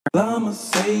I'ma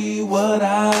say what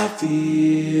I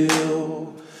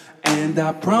feel, and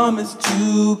I promise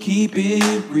to keep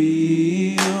it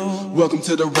real. Welcome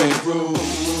to the Red Room.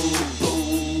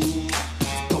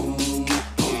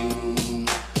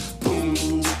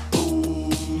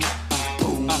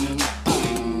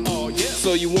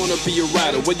 So you wanna be a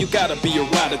rider, well you gotta be a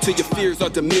rider till your fears are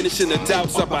diminishing, the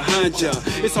doubts are behind ya.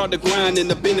 It's hard to grind and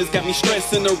the business got me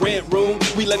stressed in the Red Room.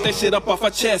 We let that shit up off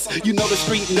our chest. You know the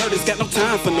street nerd has got no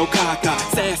time for no caca.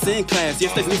 Sass in class,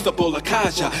 yes that's Lisa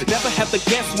Bolakaja. Never have to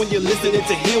guess when you're listening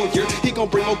to Hilliard. He gon'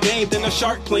 bring more game than a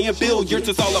shark playing billiards.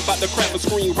 It's all about the craft of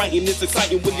screenwriting. It's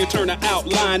exciting when you turn an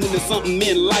outline into something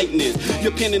enlightening.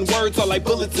 Your pen and words are like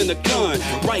bullets in a gun.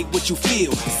 Write what you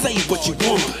feel, say what you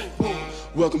want.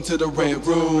 Welcome to the Red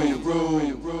Room.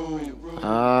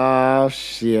 Oh,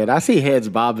 shit. I see heads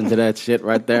bobbing to that shit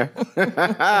right there.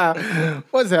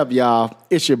 What's up, y'all?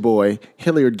 It's your boy,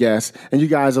 Hilliard Guest, and you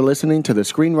guys are listening to the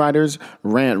Screenwriters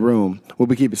Rant Room, where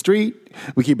we keep it street,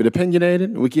 we keep it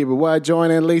opinionated, we keep it what? Join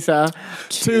in, Lisa?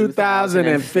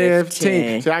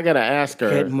 2015. So I got to ask her.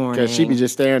 Good morning. Because she be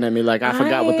just staring at me like I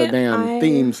forgot what the damn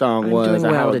theme song was. I'm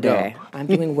doing or how well it go. today. I'm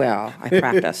doing well. I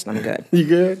practiced. I'm good. You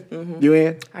good? Mm-hmm. You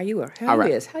in? How you are? All How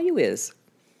right. you is? How you is?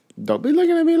 Don't be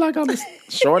looking at me like I'm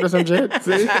short or some shit.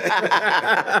 See?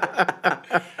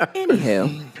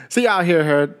 Anywho. See, y'all hear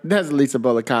her. That's Lisa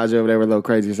Bolakaja over there with a little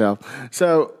crazy self.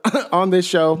 So, on this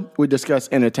show, we discuss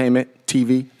entertainment,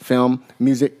 TV, film,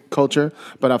 music, culture,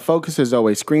 but our focus is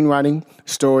always screenwriting,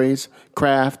 stories,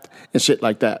 craft, and shit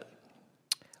like that.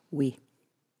 We.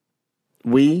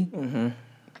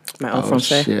 My own Oh,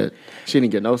 Francais. shit. She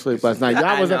didn't get no sleep last night.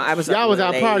 Y'all was out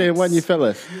late. partying, wasn't you,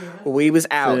 Phyllis? We was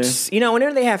out. See? You know,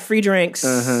 whenever they have free drinks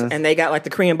and they got like the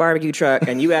Korean barbecue truck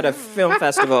and you at a film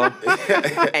festival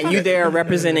and you there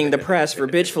representing the press for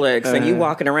Bitch Flicks and you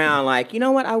walking around like, you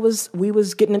know what, we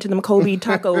was getting into them Kobe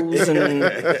tacos and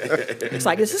it's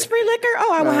like, is this free liquor?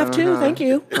 Oh, I will have two, thank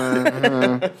you.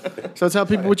 So tell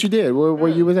people what you did, where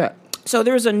you was at. So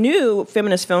there's a new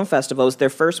feminist film festival. It's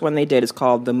their first one they did. It's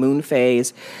called the Moon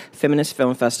Phase Feminist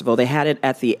Film Festival. They had it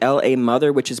at the L.A.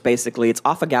 Mother, which is basically, it's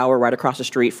off of Gower, right across the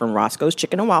street from Roscoe's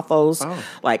Chicken and Waffles. Oh.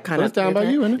 Like kind So of it's down by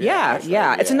you, isn't it?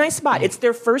 Yeah. It's a nice spot. It's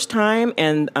their first time,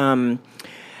 and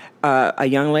a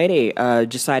young lady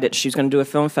decided she was going to do a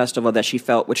film festival that she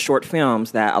felt with short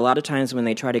films, that a lot of times when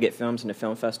they try to get films into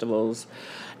film festivals,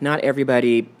 not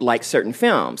everybody likes certain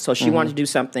films. So she wanted to do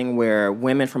something where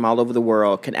women from all over the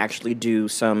world can actually do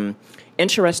some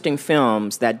interesting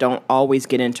films that don't always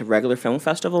get into regular film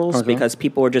festivals because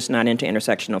people are just not into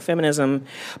intersectional feminism.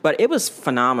 But it was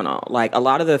phenomenal. Like, a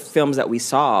lot of the films that we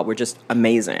saw were just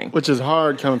amazing. Which is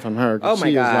hard coming from her. Oh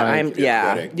my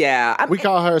God! We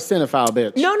call her a cinephile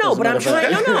bitch. I'm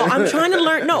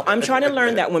trying to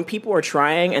learn that when people are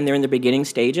trying and they're in the beginning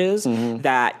stages,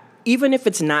 that even if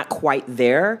it's not quite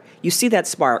there, you see that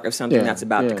spark of something that's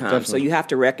about to come. Definitely. So you have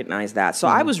to recognize that. So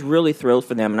I was really thrilled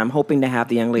for them, and I'm hoping to have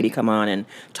the young lady come on and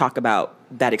talk about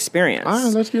that experience. All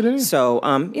right, let's get in. So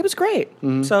it was great.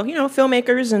 So,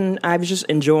 filmmakers, and I was just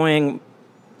enjoying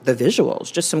the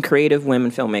visuals. Just some creative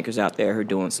women filmmakers out there who are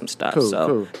doing some stuff.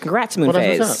 Cool. Congrats, Moon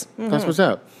Phase. That's what's up. That's what's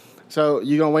up. So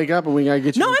you gonna wake up and we gotta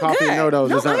get you some coffee and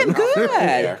Nodos or something? I'm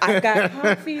good. I've got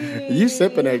coffee. You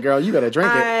sipping it, girl. You better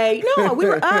drink it. We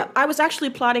were up. I was actually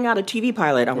plotting out a TV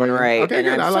pilot I want to write. Okay,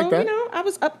 good. I like that. I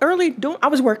was up early I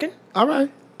was working. All right.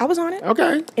 I was on it.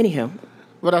 Okay. Anyhow.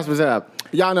 What else was up?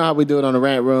 Y'all know how we do it on the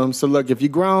Rant Room. So look, if you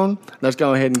grown, let's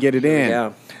go ahead and get it in.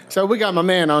 Yeah. So we got my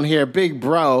man on here, Big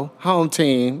Bro, home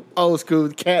team, old school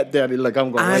cat daddy. Look,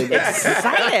 I'm going way I'm back.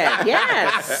 excited.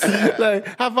 Yes. Like,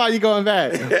 how far you going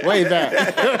back? Way back.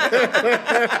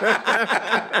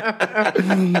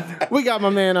 We got my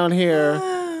man on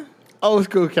here, old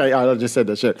school cat. I just said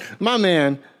that shit. My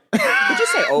man. Did you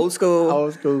say old school?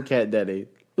 Old school cat daddy.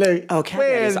 Look, cat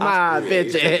where's daddy's my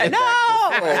bitch at? No.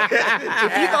 If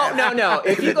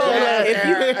you go,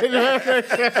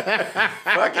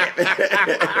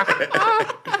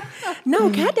 No,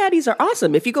 cat daddies are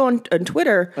awesome. If you go on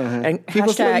Twitter and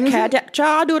People still hashtag use cat it?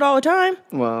 child, I do it all the time.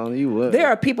 Well, you would. There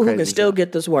are people who can Crazy still shit.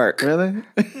 get this work. Really?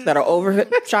 That are over.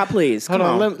 Child, please. Hold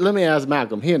Come on. Let me ask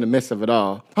Malcolm. He in the midst of it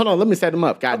all. Hold on. Let me set him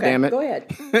up. God Okay, damn it. go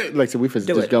ahead. Like, so we just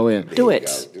it. go in. Do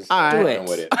it. All right. Do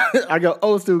With it. it. I go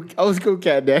old school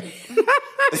cat daddy.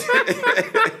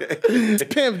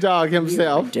 Pimp dog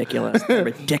himself. Ridiculous.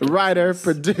 Ridiculous. Writer,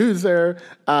 producer,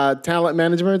 talent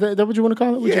manager. Is that what you want to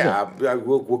call it? What'd you say?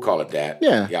 We'll call it that.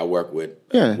 Yeah. I work with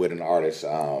Yeah. with an artist.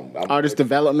 Artist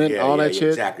development, all that shit.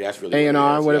 Exactly. That's really A&R,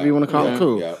 what it is. whatever you want to call it.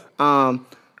 Cool. Yeah.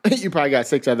 You probably got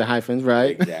 6 other hyphens,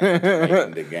 right?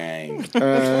 Exactly. The gang.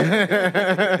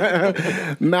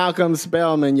 Malcolm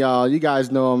Spellman, y'all. You guys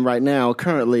know him right now.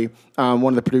 Currently, one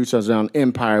of the producers on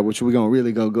Empire, which we're gonna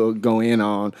really go in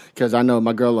on because I know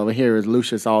my girl over here is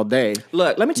Lucius all day.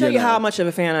 Look, let me tell you how much of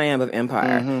a fan I am of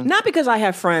Empire. Not because I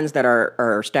have friends that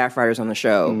are staff writers on the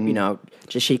show. You know,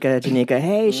 Jashika, Janika.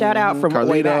 Hey, shout out from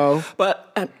way Carlito. back.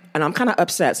 But. And I'm kind of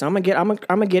upset, so I'm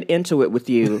gonna get into it with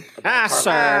you,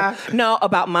 sir. No,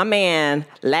 about my man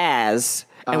Laz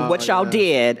and what y'all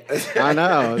did. I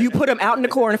know. You put him out in the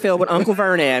cornfield with Uncle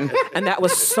Vernon, and that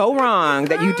was so wrong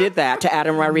that you did that to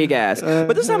Adam Rodriguez.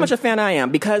 But this is how much a fan I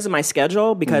am because of my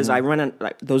schedule. Because I run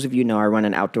like those of you know, I run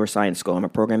an outdoor science school. I'm a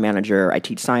program manager. I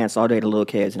teach science all day to little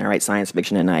kids, and I write science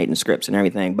fiction at night and scripts and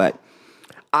everything. But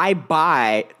I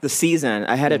buy the season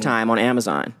ahead of time on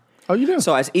Amazon. Oh, you do?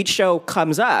 So as each show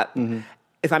comes up,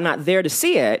 if I'm not there to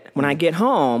see it, when I get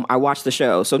home, I watch the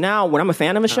show. So now when I'm a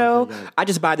fan of a show, I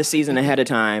just buy the season ahead of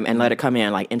time and let it come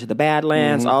in, like Into the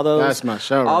Badlands, all those. That's my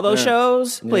show All right those there.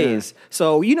 shows, please.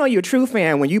 So you know you're a true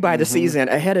fan when you buy the season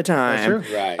ahead of time.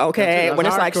 true. Right. Okay, That's when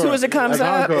it's like, as soon as it comes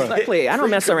That's up, hardcore. it's like, please, I don't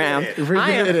mess around.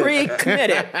 I am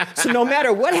pre-committed. So no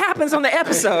matter what happens on the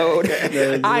episode,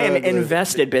 I am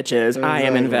invested, bitches. I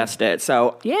am invested.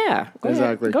 So yeah, go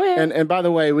Exactly. ahead. Go ahead. And by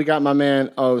the way, we got my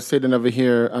man sitting over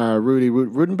here, Rudy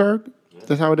Rudenberg.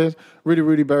 That's how it is.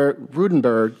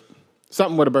 Rudenberg,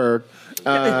 something with a berg.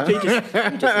 You just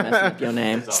messing up your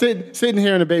name. Sitting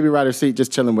here in the baby rider seat,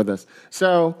 just chilling with us.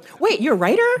 So Wait, you're a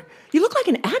writer? You look like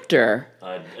an actor.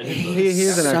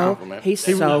 he's an actor. He's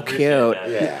so cute.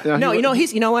 Yeah. No, you know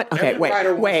he's. You know what? Okay, Every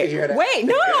writer wants to hear that. wait.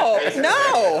 No,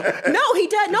 he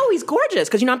does. No, he's gorgeous.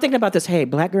 Because I'm thinking about this. Hey,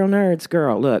 Black Girl Nerds,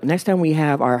 girl. Look, next time we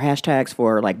have our hashtags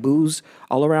for like booze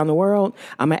all around the world,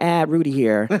 I'm gonna add Rudy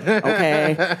here.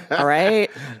 Okay, all right.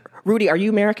 Rudy, are you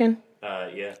American?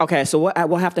 Yeah. Okay, so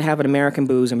we'll have to have an American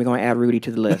booze, and we're gonna add Rudy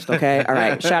to the list. Okay, all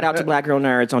right. Shout out to Black Girl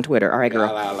Nerds on Twitter. All right,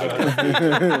 girl. I like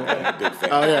that. Big fan.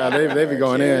 Oh yeah, they be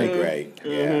going in. Great.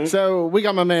 Yeah. So we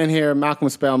got my man here, Malcolm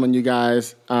Spellman. You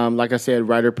guys, like I said,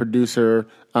 writer, producer.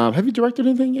 Have you directed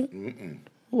anything yet?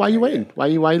 Why you waiting? Why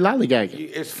you lollygagging?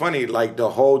 It's funny, like the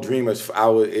whole dream is.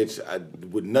 It's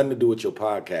with nothing to do with your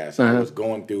podcast. I was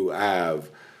going through. I have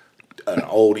an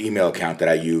old email account that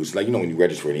I use. Like, you know, when you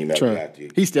register for an email, you have to,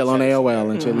 He's still on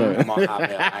AOL and shit. Look. I'm on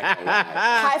Hotmail. I ain't gonna lie.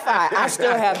 High five. I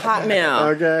still have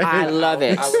Hotmail. Okay. I love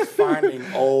it. I was finding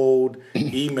old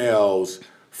emails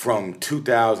from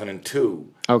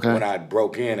 2002 when I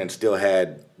broke in and still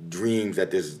had dreams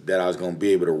that I was going to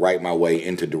be able to write my way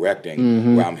into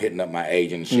directing, where I'm hitting up my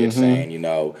agent and shit saying, you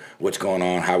know, what's going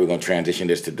on, how are we going to transition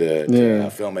this to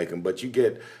filmmaking. But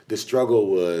the struggle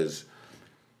was,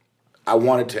 I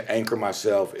wanted to anchor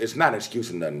myself. It's not an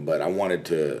excuse or nothing, but I wanted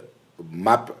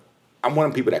I'm one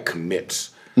of the people that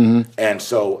commits. And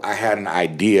so I had an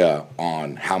idea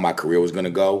on how my career was going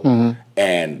to go.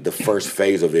 And the first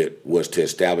phase of it was to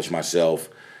establish myself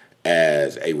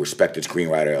as a respected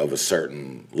screenwriter of a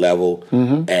certain level.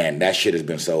 And that shit has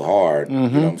been so hard. You know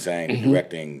what I'm saying?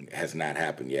 Directing has not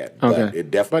happened yet. But it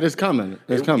definitely. But it's coming.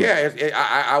 It's coming. Yeah,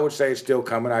 I would say it's still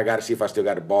coming. I got to see if I still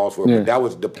got the balls for it.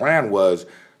 But the plan was,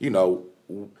 you know,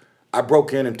 I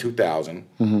broke in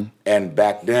 2000. And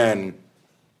back then,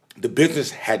 the business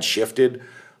had shifted,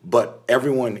 but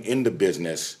everyone in the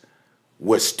business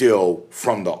was still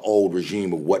from the old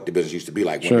regime of what the business used to be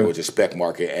like when there was a spec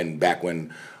market. And back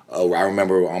when, I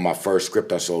remember on my first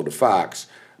script I sold to Fox,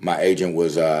 my agent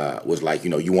was like, you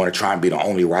know, you want to try and be the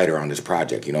only writer on this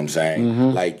project, you know what I'm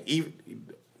saying? Like,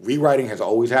 rewriting has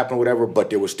always happened, whatever, but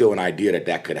there was still an idea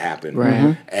that could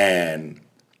happen. And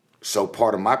so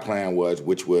part of my plan was,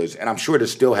 and I'm sure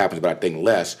this still happens, but I think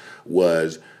less,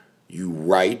 was you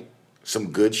write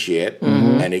some good shit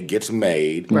and it gets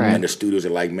made and the studios are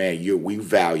like, man, we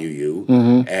value you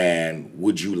and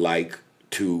would you like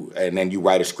to, and then you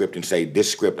write a script and say,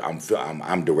 this script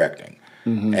I'm directing.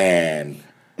 And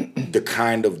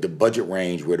the budget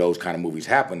range where those kind of movies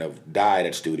happen have died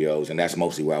at studios, and that's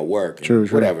mostly where I work. True.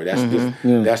 Whatever.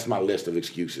 That's my list of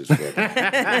excuses for it.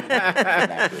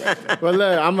 Well,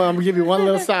 look, I'm gonna give you one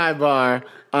little sidebar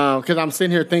because I'm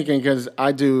sitting here thinking because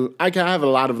I have a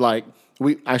lot of like.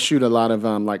 I shoot a lot of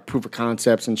like proof of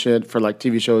concepts and shit for like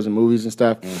TV shows and movies and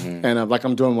stuff, and like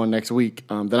I'm doing one next week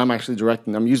that I'm actually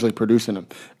directing. I'm usually producing them,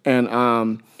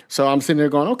 and So I'm sitting there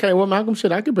going, okay, well, Malcolm,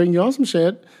 shit, I could bring you on some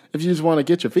shit if you just want to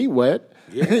get your feet wet.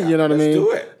 Yeah, you know what I mean?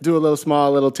 do it. Do a little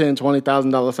small, little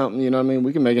 $10,000-$20,000 something. You know what I mean?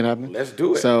 We can make it happen. Let's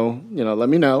do it. So let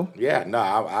me know. Yeah, no,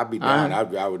 I'd be down. I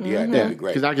would. Yeah, that'd be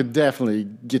great. Because I could definitely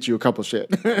get you a couple shit.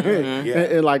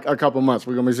 Yeah. in like a couple months,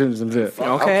 we're gonna be shooting some shit.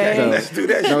 Okay. So, let's do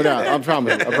that. No doubt. I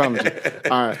promise you.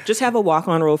 All right. Just have a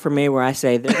walk-on role for me where I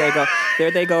say, there they go.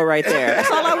 There they go right there.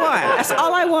 That's all I want. That's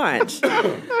all I want.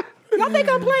 Y'all think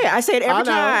I'm playing? I say it every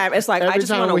time. It's like, I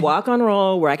just want a walk-on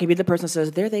role where I can be the person that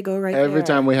says, there they go right there. Every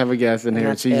time we have a guest in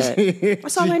here,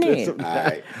 That's all I need. All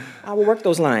right. I will work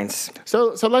those lines.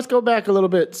 So let's go back a little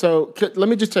bit. So let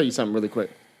me just tell you something really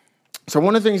quick. So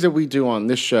one of the things that we do on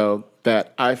this show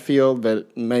that I feel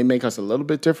that may make us a little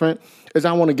bit different is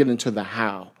I want to get into the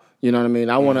how. You know what I mean?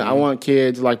 I want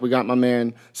kids, like we got my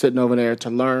man sitting over there,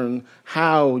 to learn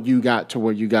how you got to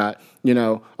where you got.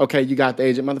 Okay, you got the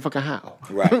agent, motherfucker, how?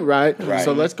 Right. right?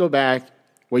 So let's go back.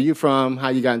 Where you from? How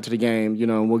you got into the game?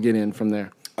 And we'll get in from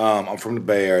there. I'm from the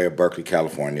Bay Area, Berkeley,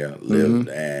 California. Lived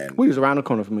and we was around the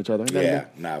corner from each other. yeah,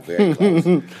 not very close.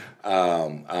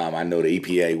 I know the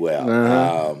EPA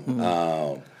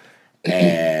well,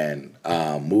 and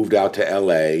moved out to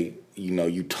LA.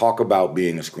 You talk about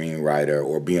being a screenwriter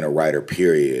or being a writer,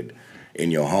 period, in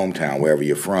your hometown, wherever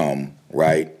you're from,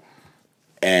 right?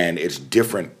 And it's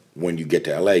different when you get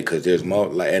to LA because there's more,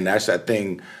 and that's that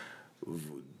thing.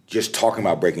 Just talking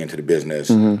about breaking into the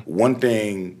business, one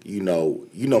thing,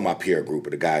 my peer group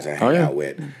of the guys I hang out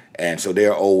with. And so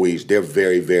they're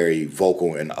very, very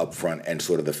vocal and upfront and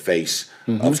sort of the face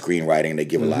of screenwriting. They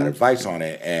give a lot of advice on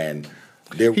it. And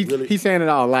they're he's saying it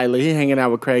all lightly. He hanging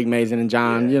out with Craig Mazin and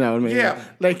John, you know what I mean? Yeah.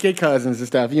 Like get cousins and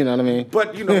stuff, you know what I mean?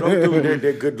 But, those dudes,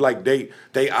 they're good. Like,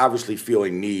 they obviously feel a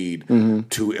need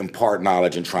to impart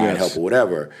knowledge and try and help or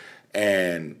whatever.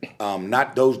 And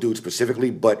not those dudes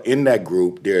specifically, but in that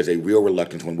group, there's a real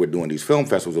reluctance when we're doing these film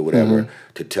festivals or whatever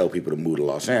to tell people to move to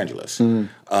Los Angeles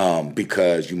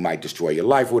because you might destroy your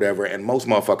life or whatever, and most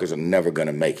motherfuckers are never going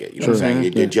to make it. You know what I'm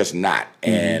saying? They're just not.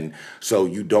 And so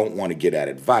you don't want to get that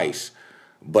advice.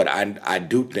 But I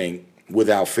do think,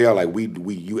 without fail, like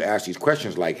you ask these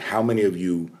questions like, how many of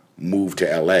you moved to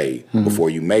L.A. before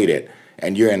you made it?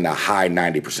 And you're in the high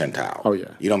 90 percentile. Oh, yeah.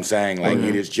 You know what I'm saying? Like,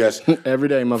 it is just... Every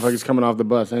day, motherfuckers coming off the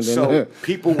bus. And so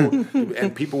people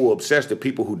will obsess, the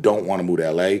people who don't want to move to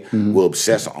L.A. will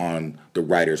obsess on the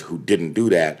writers who didn't do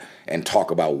that and talk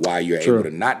about why you're able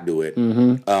to not do it.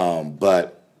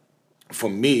 But for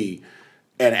me...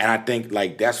 And I think,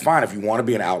 like, that's fine. If you want to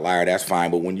be an outlier, that's fine.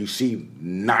 But when you see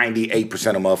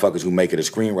 98% of motherfuckers who make it as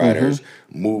screenwriters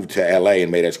move to L.A.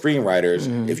 and made as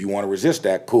screenwriters, if you want to resist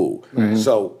that, cool.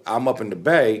 So I'm up in the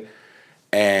Bay,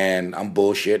 and I'm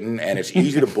bullshitting, and it's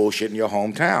easy to bullshit in your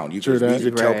hometown. You can easily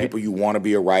tell people you want to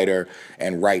be a writer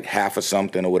and write half of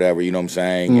something or whatever, you know what I'm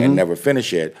saying, and never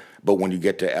finish it. But when you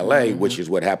get to L.A., which is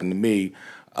what happened to me,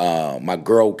 my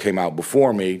girl came out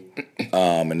before me,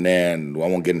 and then I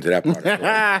won't get into that part. Of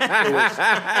the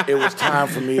story. It was time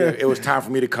for me. It was time for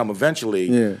me to come eventually.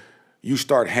 Yeah. You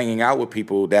start hanging out with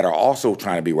people that are also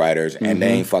trying to be writers, and they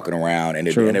ain't fucking around, and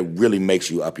it really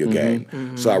makes you up your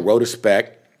game. So I wrote a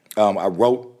spec. I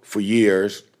wrote for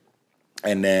years,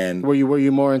 and then were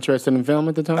you more interested in film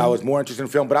at the time? I was more interested in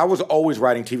film, but I was always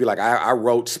writing TV. Like I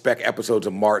wrote spec episodes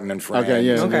of Martin and Friends. Okay,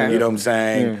 yeah, you know what I'm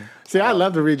saying. Yeah. See, I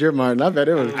love to read your Martin. I bet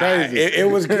it was crazy.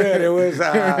 It was good.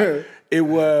 It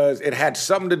was. It had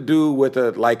something to do with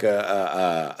a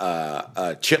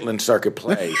Chitlin Circuit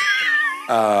play.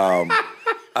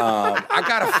 I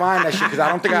gotta find that shit because I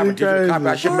don't think I have a digital copy.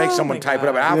 I should make someone type it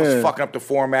up. And I was fucking up the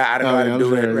format. I didn't know how to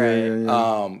do it.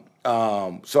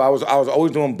 Right. So I was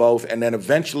always doing both, and then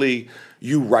eventually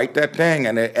you write that thing,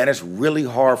 and it's really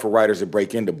hard for writers to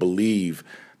break in to believe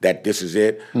that this is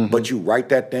it. But you write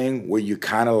that thing where you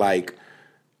kind of like,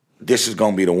 this is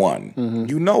gonna be the one.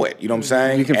 You know it. You know what I'm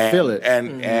saying? You can feel it,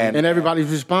 and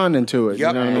everybody's responding to it. Yep.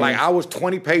 You know what I mean? Like I was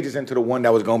 20 pages into the one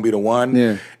that was gonna be the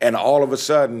one, and all of a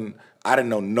sudden I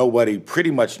didn't know pretty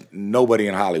much nobody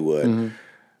in Hollywood.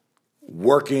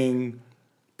 Working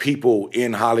people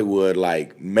in Hollywood,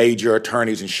 like major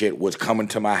attorneys and shit, was coming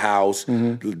to my house.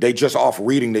 They just off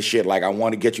reading this shit, like, I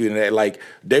want to get you in there. Like,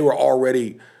 they were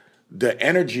already, the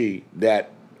energy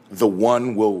that the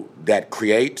one that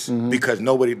creates, because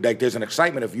nobody, like, there's an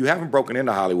excitement. If you haven't broken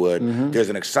into Hollywood, there's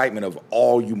an excitement of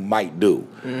all you might do.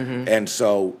 And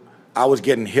so I was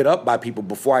getting hit up by people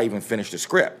before I even finished the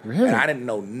script. Really? And I didn't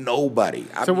know nobody.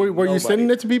 So were you sending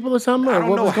it to people or something? I Or don't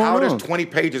what know was going how on? this 20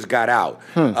 pages got out.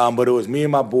 But it was me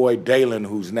and my boy Dalen,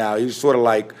 who's now, he's sort of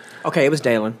like, Okay, it was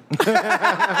Dalen. but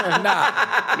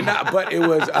it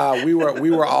was, we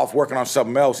were off working on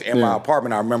something else in my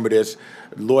apartment. I remember this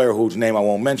lawyer whose name I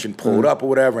won't mention pulled up or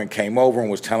whatever and came over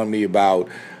and was telling me about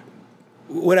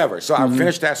whatever. So I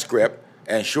finished that script.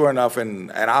 And sure enough,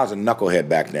 and I was a knucklehead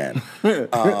back then.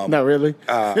 Not really.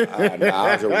 No,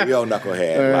 I was a real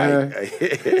knucklehead,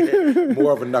 like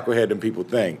more of a knucklehead than people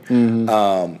think.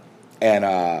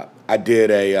 I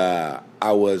did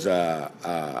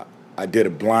a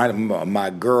blind. My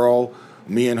girl,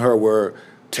 me and her were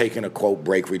taking a quote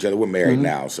break for each other. We're married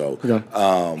now, so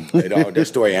this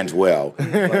story ends well.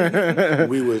 But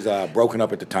we was broken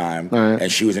up at the time, and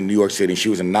she was in New York City. She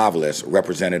was a novelist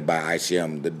represented by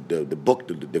ICM, the book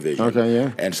division. Okay,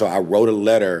 yeah. And so I wrote a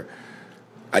letter.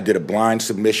 I did a blind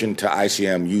submission to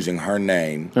ICM using her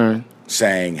name,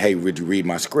 saying, "Hey, would you read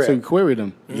my script?" So you queried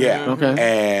them. Yeah.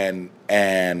 Okay.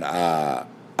 And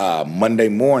Monday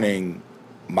morning,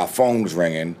 my phone was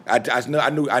ringing.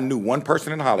 I knew one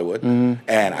person in Hollywood,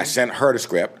 and I sent her the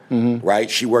script. Right,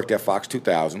 she worked at Fox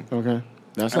 2000. Okay,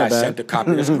 that's and not I bad. sent the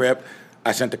copy of the script.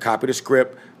 I sent the copy of the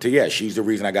script to she's the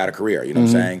reason I got a career. You know what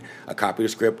I'm saying? A copy of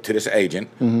the script to this agent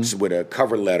with a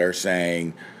cover letter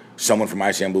saying someone from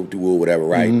ICM Boop Woo, whatever.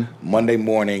 Right. Monday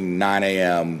morning, 9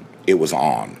 a.m. It was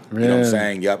on. Really? You know what I'm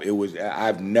saying? Yep. It was.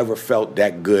 I've never felt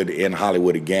that good in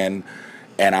Hollywood again.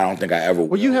 And I don't think I ever will.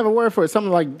 Well, you have a word for it.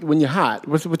 Something like when you're hot.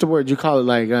 What's the word you call it?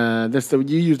 Like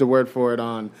you used the word for it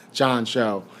on John's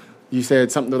show. You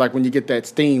said something like when you get that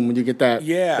steam, when you get that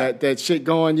that shit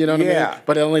going. You know what I mean?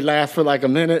 But it only lasts for like a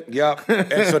minute. Yep.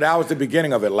 And so that was the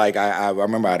beginning of it. Like I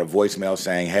remember I had a voicemail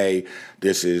saying, "Hey,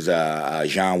 this is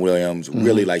Jean Williams."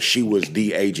 Really, like she was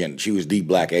the agent. She was the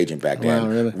black agent back then.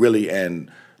 Wow, really,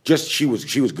 and just she was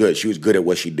good. She was good at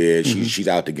what she did. She's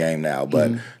out the game now,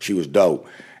 but she was dope.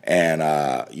 And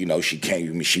she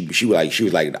came. She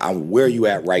was like, where are you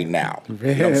at right now? You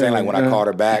know what I'm saying? Like when I called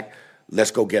her back,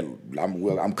 let's go get.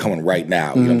 I'm coming right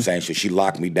now. You know what I'm saying? So she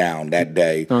locked me down that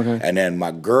day. And then my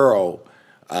girl,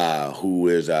 who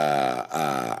is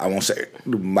I won't say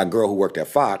my girl who worked at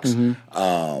Fox,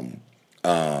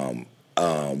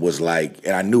 was like,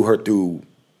 and I knew her through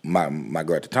my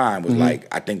girl at the time was like,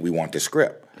 I think we want this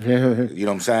script. You know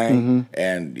what I'm saying?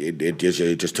 And it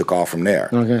just took off from there.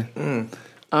 Okay.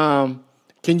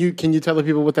 Can you tell the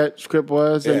people what that script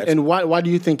was and why do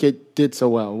you think it did so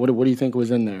well? What do you think was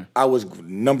in there? I was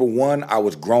number one. I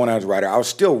was growing as a writer. I was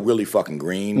still really fucking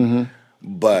green,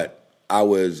 but I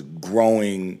was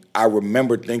growing. I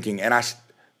remember thinking,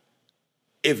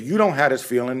 if you don't have this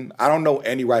feeling, I don't know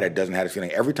any writer that doesn't have this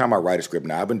feeling. Every time I write a script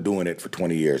now, I've been doing it for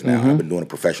 20 years now. I've been doing it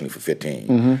professionally for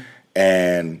 15,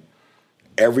 and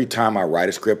every time I write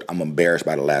a script, I'm embarrassed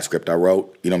by the last script I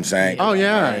wrote. You know what I'm saying? Oh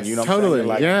yeah, and you know totally.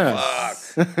 What I'm saying?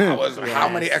 Like, fuck. How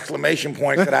many exclamation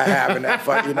points did I have in that?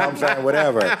 You know what I'm saying?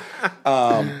 Whatever.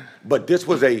 But this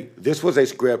was a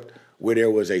script where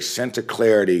there was a sense of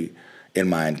clarity in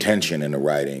my intention in the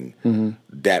writing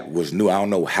that was new. I don't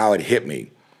know how it hit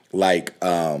me. Like,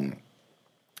 so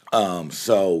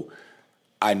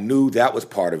I knew that was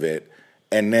part of it,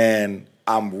 and then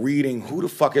I'm reading who the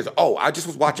fuck is. Oh, I just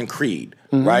was watching Creed,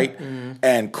 right?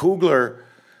 And Coogler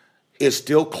is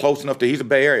still close enough to. He's a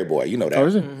Bay Area boy, you know that. Oh,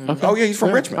 is he? Okay. Oh yeah, he's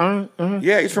from Richmond.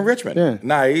 Yeah, he's from Richmond. Yeah.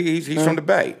 Nah, he's from the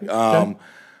Bay.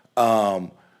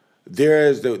 There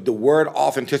is the word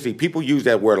authenticity. People use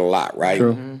that word a lot, right?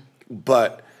 True.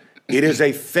 But it is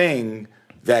a thing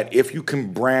that if you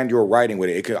can brand your writing with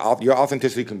it, your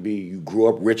authenticity can be you grew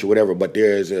up rich or whatever, but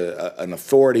there is an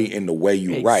authority in the way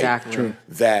you write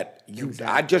that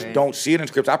I just don't see it in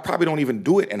scripts. I probably don't even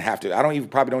do it and have to.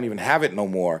 Probably don't even have it no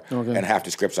more in half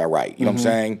the scripts I write. You know what I'm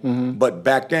saying? But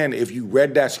back then, if you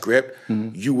read that script,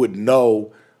 you would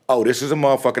know, oh, this is a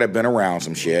motherfucker that been around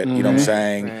some shit. You know what I'm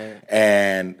saying? Right.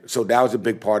 And so that was a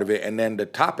big part of it. And then the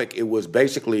topic, it was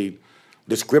basically,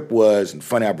 the script was, and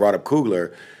funny I brought up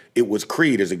Coogler, it was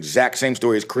Creed. It's the exact same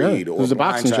story as Creed. Yeah, it was a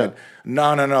boxing show.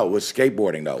 No. It was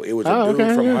skateboarding, though. It was a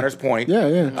dude from Hunters Point.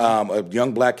 A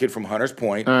young black kid from Hunters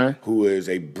Point who is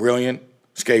a brilliant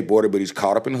skateboarder, but he's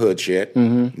caught up in hood shit,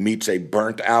 meets a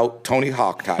burnt-out Tony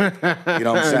Hawk type. You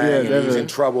know what I'm saying? And he's in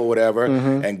trouble or whatever,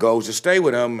 and goes to stay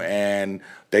with him, and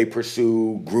they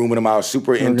pursue grooming him out,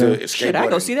 super into skateboarding. Shit, I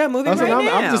go see that movie now.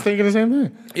 I'm just thinking the same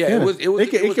thing. Yeah.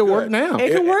 It could work now.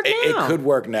 It could work now. It could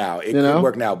work now. It could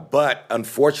work now. But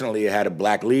unfortunately, it had a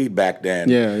black lead back then.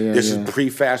 This is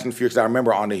pre-Fast and Furious. I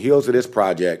remember on the heels of this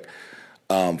project,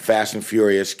 Fast and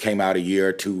Furious came out a year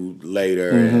or two later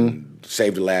and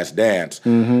Saved the Last Dance.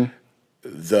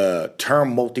 the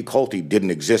term multiculti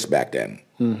didn't exist back then.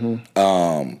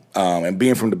 And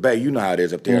being from the Bay, you know how it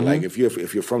is up there. Like if you're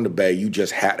from the Bay, you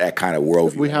just have that kind of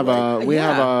worldview. We have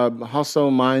a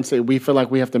hustle mindset. We feel like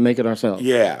we have to make it ourselves.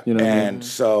 Yeah, you know. And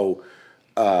so,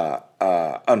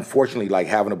 unfortunately, like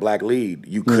having a black lead,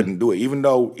 you couldn't do it. Even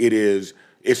though it's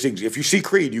if you see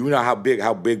Creed, you know how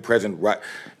big President.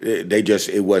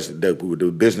 It was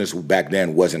the business back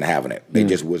then wasn't having it. They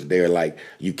just was there like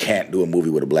you can't do a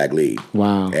movie with a black lead.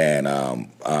 Wow. And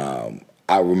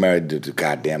I remember,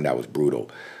 goddamn, that was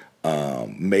brutal.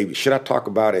 Maybe should I talk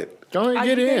about it? Go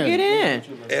ahead, get in.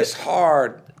 It's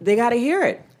hard. They got to hear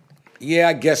it. Yeah,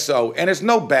 I guess so. And there's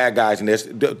no bad guys in this.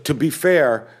 To be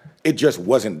fair, it just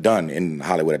wasn't done in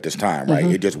Hollywood at this time, right?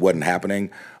 It just wasn't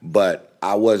happening. But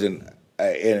I wasn't.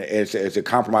 It's a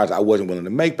compromise I wasn't willing to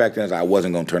make back then. I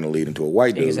wasn't going to turn the lead into a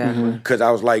white dude. Exactly. Because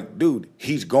I was like, dude,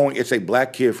 it's a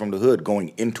black kid from the hood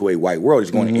going into a white world.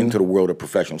 He's going into the world of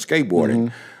professional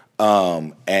skateboarding.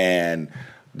 And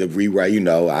the rewrite,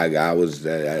 I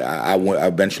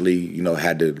eventually,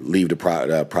 had to leave the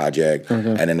project,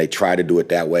 and then they try to do it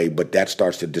that way, but that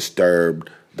starts to disturb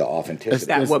the authenticity.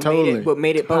 That's what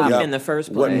made it pop in the first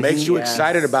place. What makes you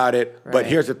excited about it, but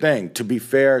here's the thing, to be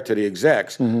fair to the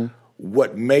execs,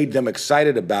 what made them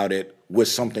excited about it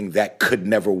was something that could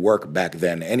never work back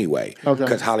then anyway,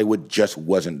 because Hollywood just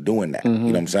wasn't doing that. You know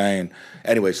what I'm saying?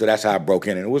 Anyway, so that's how I broke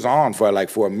in, and it was on for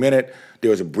a minute. There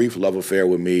was a brief love affair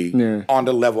with me on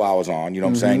the level I was on. You know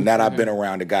what I'm saying? Now that I've been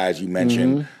around the guys you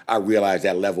mentioned, I realized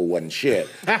that level wasn't shit.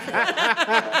 To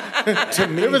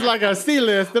me, it was like a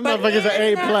C-list. Them motherfuckers are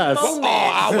A+.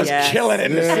 I was killing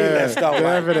it in the C-list stuff.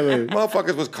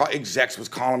 Definitely. Execs was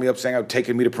calling me up saying I'm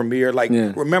taking me to premiere.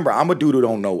 Remember, I'm a dude who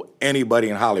don't know anybody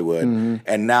in Hollywood,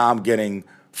 and now I'm getting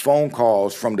phone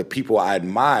calls from the people I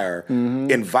admire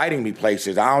inviting me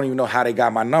places. I don't even know how they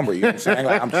got my number. You know what I'm saying?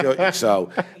 I'm sure.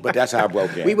 So, but that's how I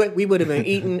broke in. We would have been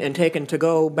eating and taking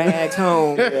to-go bags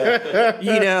home.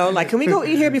 Can we go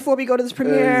eat here before we go to this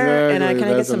premiere? Exactly. And can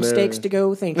I get some steaks to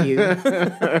go? Thank you.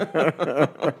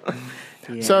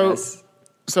 Yes.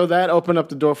 So that opened up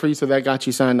the door for you. So that got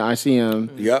you signed to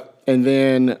ICM. Yep. And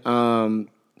then.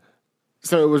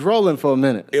 So it was rolling for a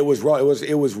minute. It was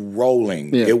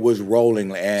rolling. Yeah. It was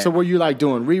rolling. And so were you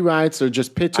doing rewrites or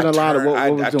just pitching a lot? Or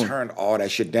what was doing? I turned all that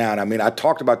shit down. I mean, I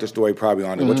talked about this story probably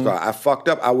on what's called. I fucked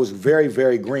up. I was very,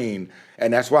 very green,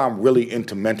 and that's why I'm really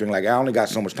into mentoring. Like I only got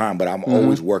so much time, but I'm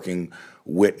always working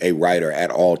with a writer at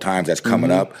all times that's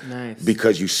coming up. Nice.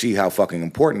 Because you see how fucking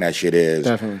important that shit is.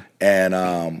 Definitely. And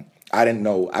I didn't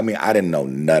know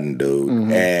nothing,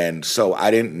 dude. And so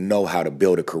I didn't know how to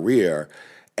build a career.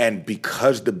 And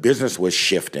because the business was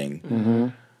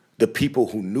shifting, the people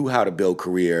who knew how to build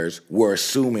careers were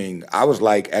assuming, I was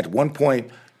like, at one point,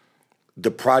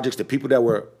 the projects, the people that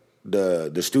were,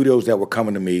 the studios that were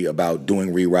coming to me about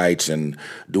doing rewrites and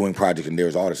doing projects, and there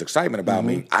was all this excitement about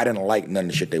me, I didn't like none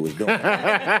of the shit they was doing.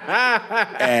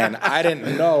 And I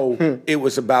didn't know it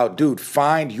was about, dude,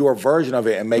 find your version of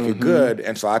it and make it good.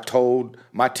 And so I told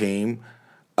my team,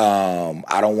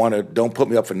 don't put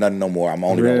me up for nothing no more. I'm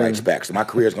only going to write specs. My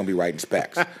career is going to be writing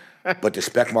specs. But the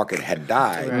spec market had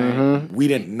died. We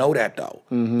didn't know that, though.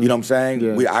 You know what I'm saying?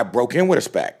 Yeah. I broke in with a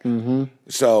spec.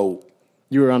 So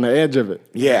you were on the edge of it.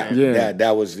 Yeah.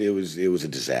 That was a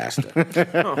disaster.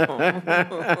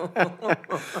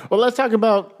 Well, let's talk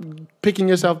about picking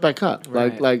yourself back up.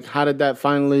 Right. Like how did that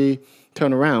finally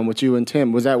turn around with you and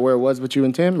Tim? Was that where it was with you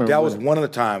and Tim? Or that was one of the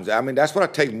times. I mean, that's what I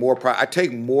take more pride. I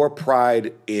take more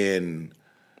pride in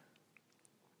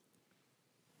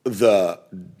the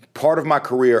part of my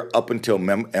career up until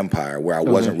Empire, where I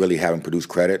wasn't really having produced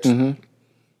credits, in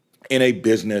a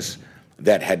business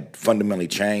that had fundamentally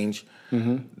changed.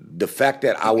 The fact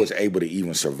that I was able to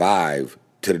even survive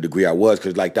to the degree I was,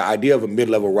 because the idea of a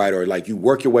mid-level writer, you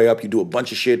work your way up, you do a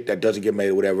bunch of shit that doesn't get made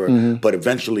or whatever, but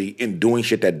eventually in doing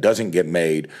shit that doesn't get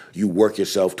made, you work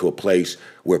yourself to a place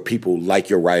where people like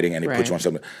your writing and they put you on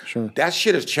something. Sure. That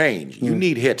shit has changed. You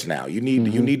need hits now. You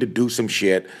need to do some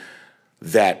shit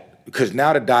that, because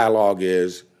now the dialogue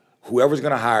is, whoever's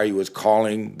going to hire you is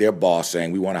calling their boss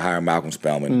saying, we want to hire Malcolm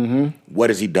Spellman.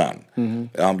 What has he done? You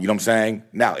know what I'm saying?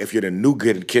 Now, if you're the new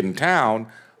kid in town,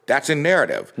 that's a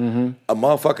narrative. A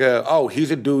motherfucker,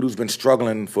 he's a dude who's been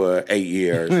struggling for 8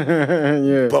 years,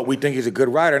 but we think he's a good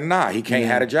writer. Nah, he can't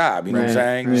have a job. You know what I'm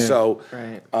saying? Yeah. So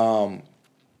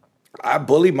I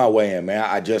bullied my way in,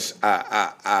 man. Let's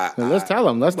tell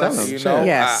him. You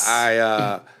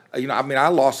know, You know, I mean, I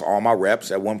lost all my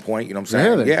reps at one point. You know what I'm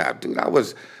saying? Really? Yeah, dude. I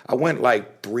went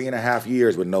like 3.5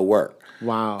 years with no work.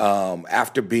 Wow.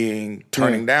 After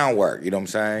turning down work, you know what I'm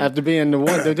saying? After being the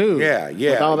one to do. Yeah.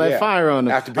 With all that fire on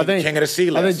him. After being king of the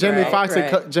sea I think Jamie right? Foxx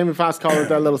Jamie Foxx called it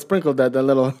that little sprinkle, that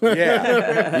little.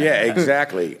 yeah,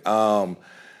 exactly.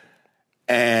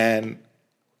 And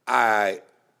I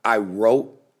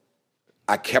wrote.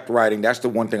 I kept writing. That's the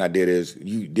one thing I did is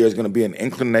there's going to be an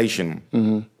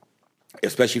inclination,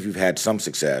 especially if you've had some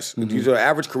success. These are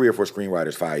average career for a screenwriter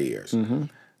is 5 years.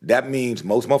 That means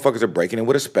most motherfuckers are breaking in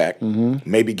with a spec,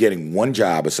 maybe getting one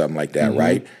job or something like that,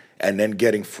 right? And then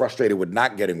getting frustrated with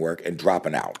not getting work and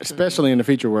dropping out. Especially in the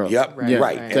feature world. Yep,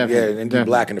 right. And be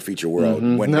black in the feature world.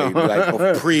 When they,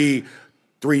 like, pre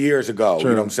 3 years ago, you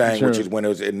know what I'm saying? Which is when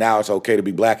now it's okay to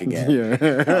be black again.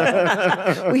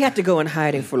 We had to go in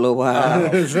hiding for a little while.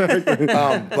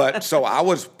 But so I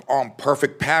was on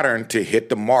perfect pattern to hit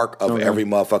the mark of every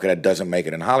motherfucker that doesn't make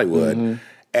it in Hollywood.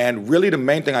 And really the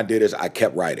main thing I did is I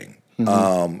kept writing.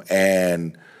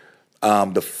 The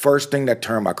first thing that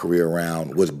turned my career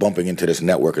around was bumping into this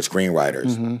network of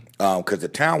screenwriters. Because the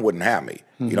town wouldn't have me.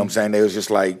 You know what I'm saying? They was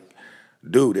just like,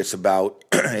 dude, it's about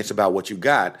what you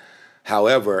got.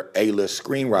 However, A-list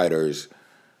screenwriters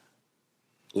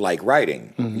like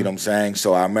writing. You know what I'm saying?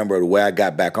 So I remember the way I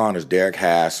got back on is Derek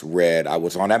Haas read. I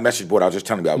was on that message board I was just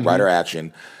telling you about, Writer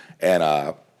Action.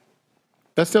 And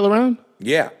that's still around?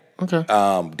 Yeah. Okay.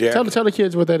 Derek, tell the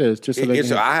kids what that is. Just so they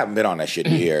can... I haven't been on that shit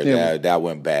in years. That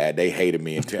went bad. They hated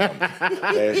me and Tim.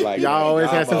 It's like, y'all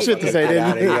always had some shit to say,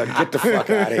 didn't you? Get the fuck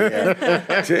out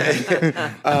of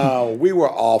here. We were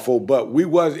awful, but it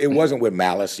wasn't with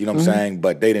malice, you know what I'm saying?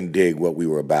 But they didn't dig what we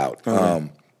were about.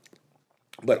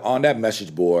 But on that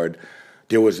message board,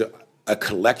 there was a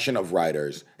collection of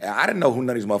writers. And I didn't know who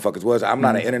none of these motherfuckers was. I'm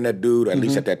not an internet dude, at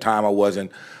least at that time I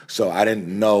wasn't. So I didn't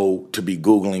know to be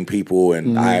Googling people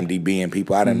and IMDb-ing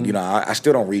people. I didn't, I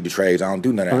still don't read the trades. I don't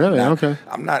do none of that. Really? Okay.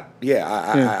 I'm not,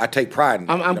 I take pride in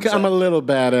that. I'm a little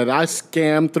bad at it. I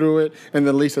scan through it, and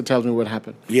then Lisa tells me what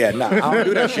happened. Yeah, no, I don't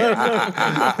do that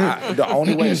shit. The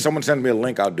only way is someone sends me a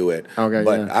link, I'll do it. Okay,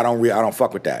 but I don't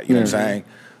fuck with that. You know what I'm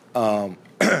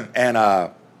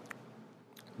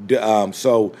saying?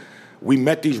 So we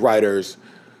met these writers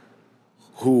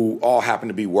who all happened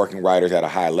to be working writers at a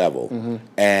high level.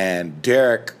 And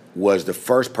Derek was the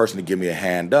first person to give me a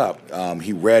hand up.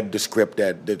 He read the script,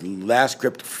 the last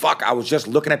script. I was just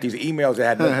looking at these emails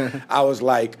that had, I was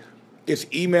like, it's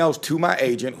emails to my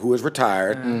agent who is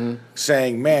retired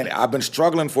saying, man, I've been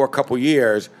struggling for a couple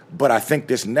years, but I think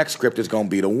this next script is going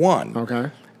to be the one. Okay.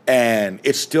 And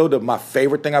it's still my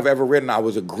favorite thing I've ever written. I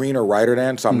was a greener writer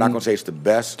then, so I'm not going to say it's the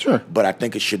best, but I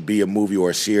think it should be a movie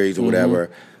or a series or whatever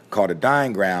called A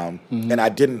Dying Ground. And I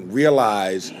didn't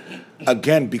realize,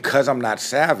 again, because I'm not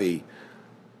savvy,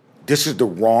 this is the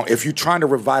wrong, if you're trying to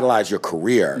revitalize your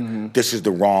career, this is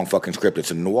the wrong fucking script.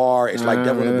 It's a noir. It's like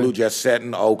Devil in the Blue Jet set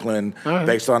in Oakland,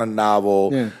 based on a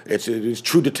novel. Yeah. It's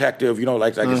True Detective,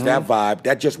 like it's that vibe.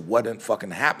 That just wasn't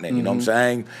fucking happening, you know what I'm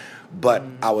saying? But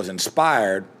I was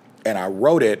inspired, and I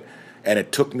wrote it, and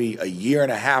it took me 1.5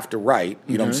 years to write,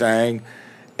 you know what I'm saying?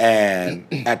 And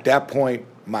at that point,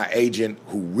 my agent,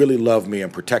 who really loved me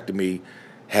and protected me,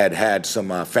 had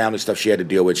some family stuff she had to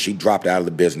deal with. She dropped out of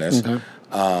the business, and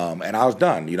I was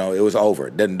done. It was over.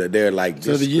 Then they're like,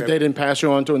 so they didn't pass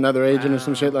you on to another agent or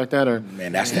some shit like that, or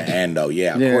man, that's the end though.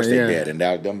 Yeah, of course they did. And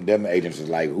them agents was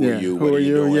like, who are you? What are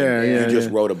you doing? You just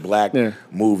wrote a black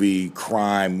movie,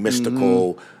 crime,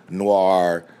 mystical,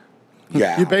 noir.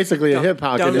 Yeah, you're basically a hip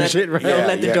hop and shit, right? Don't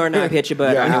let the doorknob hit your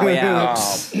butt on your way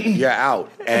out. You're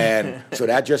out. And so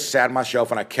that just sat on my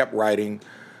shelf, and I kept writing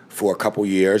for a couple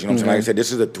years. You know what I'm saying? Like I said,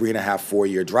 this is a 3.5, 4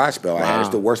 year dry spell I had. It's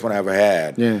the worst one I ever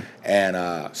had. Yeah.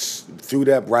 And through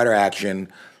that writer action,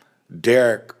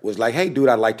 Derek was like, hey, dude,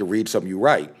 I'd like to read something you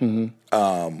write. And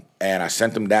I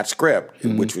sent him that script,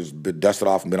 which was dusted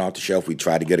off and been off the shelf. We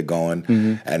tried to get it going.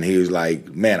 And he was like,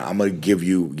 man, I'm going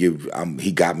to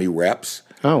he got me reps.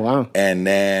 Oh, wow. And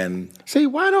then... See,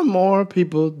 why don't more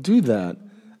people do that?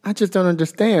 I just don't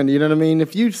understand. You know what I mean?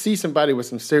 If you see somebody with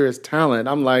some serious talent,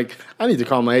 I'm like, I need to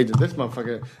call my agent. This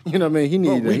motherfucker, you know what I mean? He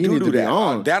needs to be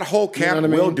on. That whole camp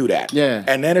will do that. Yeah.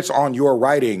 And then it's on your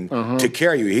writing to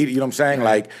carry you. You know what I'm saying?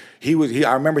 Like,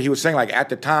 I remember he was saying, like, at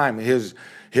the time, his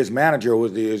manager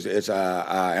was,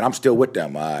 and I'm still with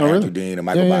them, Andrew Dean and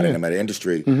Michael Biden, them at the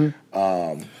industry.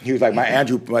 He was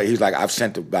like, he's like, I've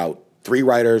sent about 3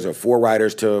 writers or 4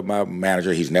 writers to my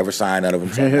manager. He's never signed none of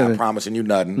them. So I'm not promising you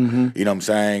nothing. You know what I'm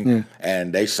saying?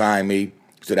 And they signed me.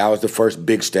 So that was the first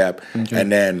big step,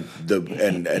 and then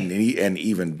an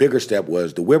even bigger step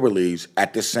was the Wibberleys.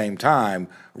 At the same time,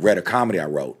 read a comedy I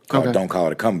wrote called "Don't Call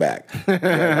It a Comeback."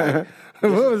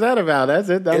 What was that about? That's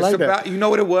it. I like that. You know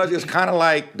what it was? It's kind of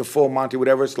like the Full Monty,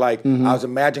 whatever. It's like I was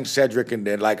imagining Cedric, and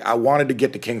then like I wanted to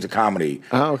get the Kings of Comedy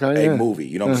movie.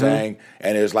 You know what I'm saying?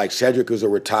 And it was like Cedric is a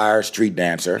retared street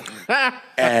dancer,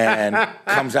 and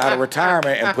comes out of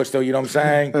retirement and puts the, you know what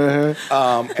I'm saying? And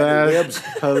the Libs.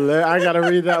 I gotta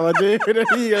read that one, dude. You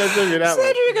gotta send me that one.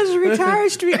 Cedric is a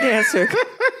retired street dancer.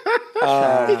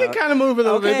 He can kind of move a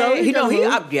little bit, though. He can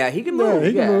move.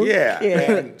 He can move. Yeah.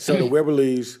 And so the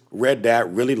Wibberleys read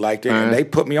that, really liked it, and they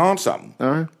put me on something.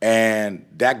 And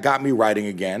that got me writing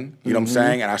again, you know what I'm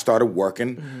saying? And I started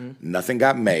working. Nothing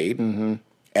got made.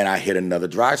 And I hit another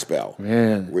dry spell.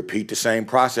 Man. Repeat the same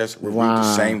process, repeat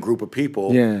the same group of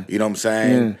people. Yeah. You know what I'm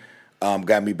saying?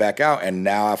 Got me back out, and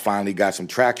now I finally got some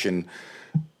traction.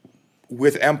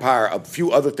 With Empire, a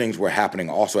few other things were happening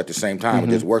also at the same time. It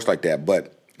just works like that.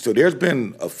 But so there's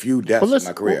been a few deaths in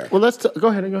my career. Well, let's go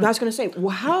ahead. I was going to say, well,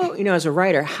 how, as a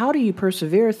writer, how do you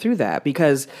persevere through that?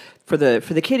 Because for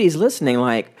the kiddies listening,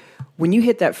 like when you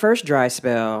hit that first dry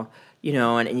spell,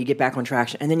 and you get back on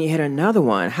traction, and then you hit another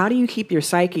one, how do you keep your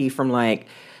psyche from like,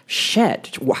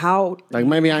 shit, how? Like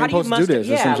maybe I ain't supposed to do this.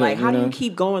 Yeah, like how do you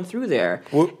keep going through there?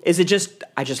 Well, is it just,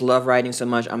 I just love writing so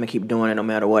much, I'm going to keep doing it no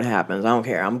matter what happens. I don't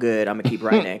care. I'm good. I'm going to keep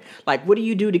writing. Like, what do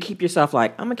you do to keep yourself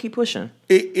like, I'm going to keep pushing?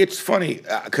 It's funny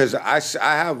because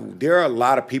there are a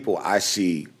lot of people I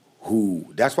see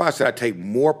who, that's why I said I take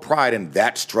more pride in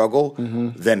that struggle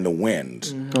than the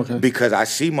wins. Okay. Because I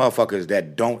see motherfuckers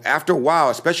that don't, after a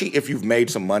while, especially if you've made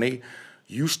some money,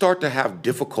 you start to have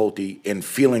difficulty in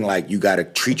feeling like you got to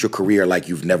treat your career like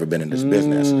you've never been in this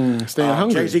business. Staying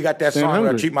hungry. Jay-Z got that Staying song,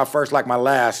 hungry. I treat my first like my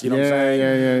last, you know what I'm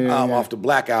saying? Yeah. Off the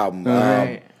Black album.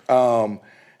 Right.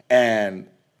 And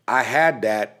I had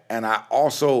that, and I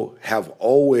also have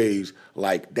always,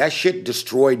 like, that shit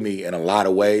destroyed me in a lot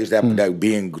of ways, that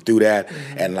being through that,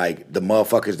 and, like, the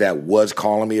motherfuckers that was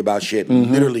calling me about shit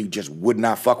literally just would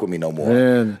not fuck with me no more.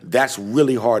 Man. That's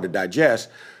really hard to digest,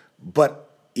 but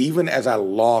even as I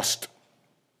lost,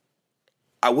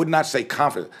 I would not say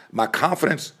confidence. My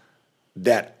confidence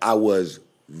that I was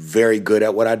very good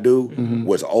at what I do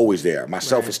was always there. My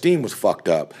self-esteem was fucked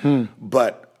up,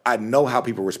 but I know how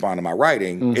people respond to my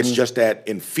writing. It's just that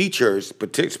in features,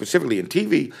 specifically in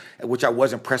TV, which I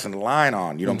wasn't pressing the line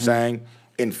on, you know what I'm saying?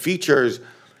 In features,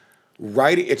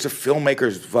 writing, it's a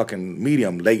filmmaker's fucking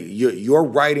medium. Like, you're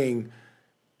writing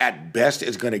at best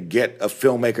is going to get a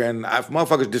filmmaker, and if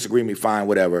motherfuckers disagree with me, fine,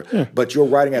 whatever. But your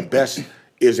writing at best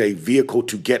is a vehicle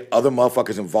to get other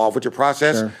motherfuckers involved with your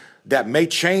process that may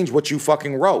change what you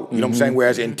fucking wrote. You know what I'm saying?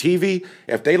 Whereas in TV,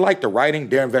 if they like the writing,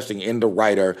 they're investing in the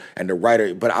writer and the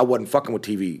writer. But I wasn't fucking with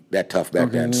TV that tough back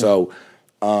then. So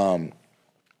I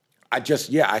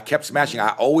kept smashing.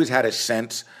 I always had a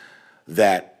sense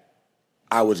that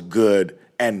I was good.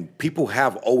 And people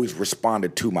have always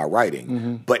responded to my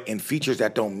writing. But in features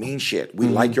that don't mean shit, we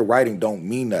like your writing don't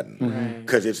mean nothing.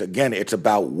 Because it's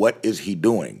about what is he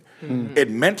doing. It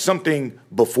meant something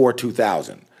before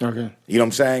 2000. Okay. You know what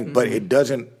I'm saying? But it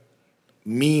doesn't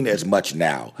mean as much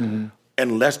now.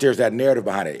 Unless there's that narrative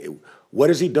behind it. What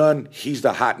has he done? He's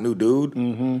the hot new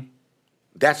dude.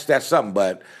 That's something,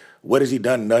 but what has he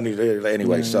done? Nothing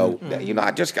anyway. So,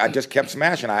 I just kept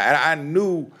smashing. I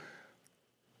knew...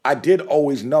 I did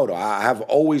always know, though. I have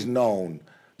always known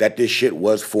that this shit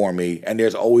was for me, and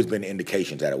there's always been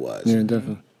indications that it was. Yeah,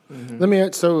 definitely.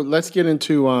 Let's get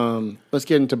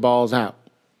into Balls Out.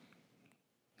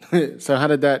 So how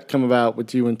did that come about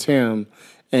with you and Tim?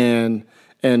 And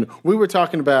we were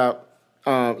talking about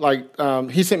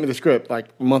he sent me the script like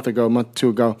a month or two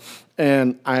ago,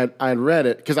 and I had read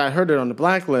it because I heard it on the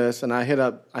Blacklist, and I hit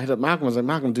up Malcolm. I was like,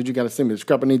 Malcolm, dude, you got to send me the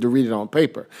script. I need to read it on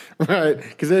paper, right?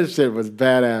 Because this shit was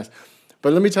badass.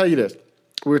 But let me tell you this: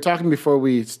 we were talking before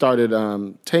we started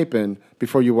taping,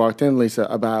 before you walked in, Lisa,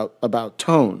 about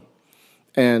tone,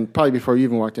 and probably before you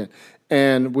even walked in,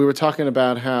 and we were talking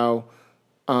about how.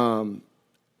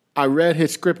 I read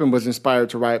his script and was inspired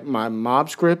to write my mob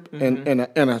script and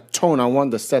a tone. I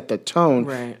wanted to set the tone.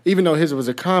 Right. Even though his was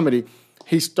a comedy,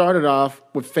 he started off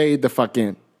with fade the fuck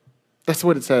in. That's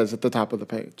what it says at the top of the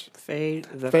page. Fade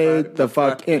the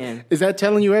fuck in. Is that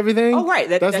telling you everything? Oh, right.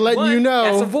 That's letting you know.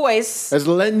 That's a voice. That's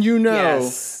letting you know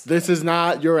Yes. this is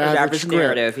not your average script.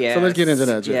 narrative, yes. So let's get into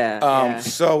that, Jay. Yeah.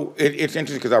 So it's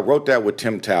interesting because I wrote that with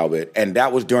Tim Talbot, and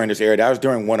that was during this era. That was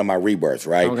during one of my rebirths,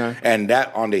 right? Okay. And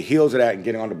that on the heels of that and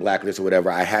getting on the Blacklist or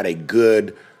whatever, I had a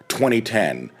good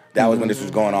 2010 That was when this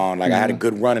was going on. Like I had a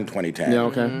good run in 2010. Yeah,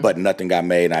 okay. But nothing got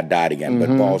made and I died again.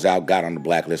 But Balls Out got on the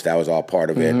blacklist. That was all part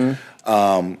of it.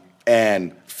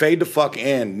 And Fade the Fuck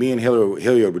In, me and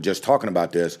Hilliard were just talking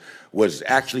about this, was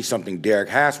actually something Derek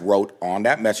Haas wrote on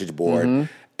that message board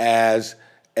as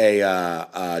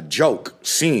a joke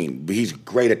scene. He's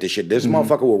great at this shit. This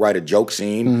motherfucker will write a joke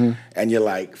scene and you're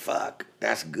like, fuck,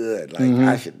 that's good.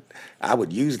 Like I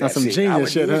would use that. That's some scene.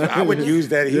 genius shit. I would use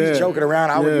that. He's joking around.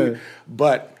 I would use,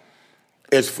 but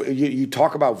as you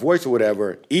talk about voice or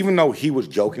whatever, even though he was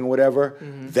joking or whatever,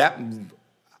 that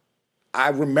I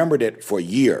remembered it for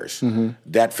years.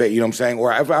 That you know what I'm saying?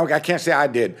 Or I can't say I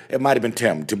did. It might have been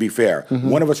Tim, to be fair.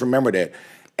 One of us remembered it.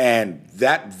 And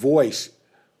that voice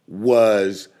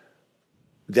was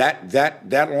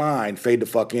that line, Fade the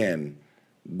Fuck In,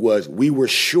 was we were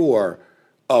sure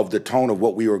of the tone of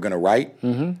what we were going to write.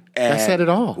 And that said it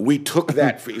all. We took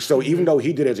that. So even though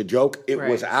he did it as a joke, it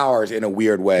was ours in a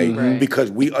weird way because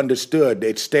we understood.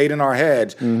 It stayed in our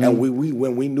heads. And we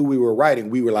when we knew we were writing,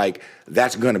 we were like,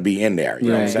 that's going to be in there. You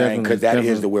know what I'm saying? Because that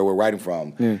is the where we're writing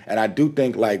from. And I do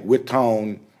think like with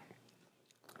tone,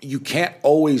 you can't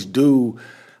always do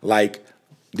like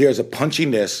there's a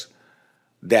punchiness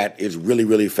that is really,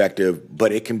 really effective,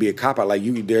 but it can be a cop-out. Like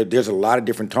there's a lot of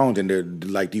different tones, and they're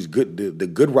like these the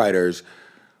good writers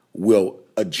will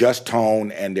adjust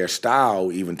tone and their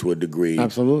style even to a degree,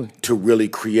 absolutely, to really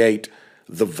create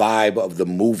the vibe of the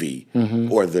movie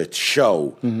or the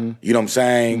show. You know what I'm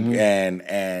saying?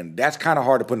 And that's kind of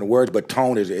hard to put into words, but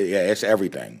tone is it's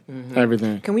everything.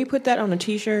 Everything. Can we put that on a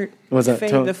T-shirt? What's that?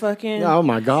 Fade the fuck in. Oh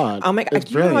my God! I'll make.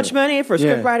 You know how much money for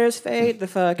scriptwriters? Fade the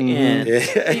fuck in.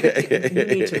 You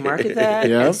need to market that.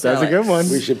 Yep, that's a good one.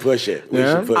 We should push it.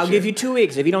 I'll give you 2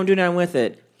 weeks if you don't do nothing with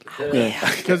it.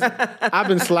 Because I've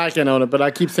been slacking on it, but I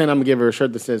keep saying I'm gonna give her a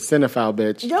shirt that says "Cinephile,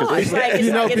 bitch." No, it's like,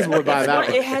 you know people would buy that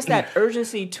one. It has that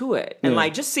urgency to it, and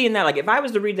like just seeing that, like if I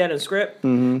was to read that in a script,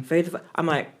 I'm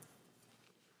like,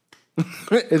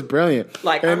 it's brilliant.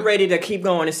 Like I'm ready to keep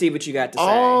going and see what you got to say.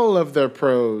 All of their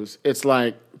prose, it's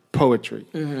like poetry.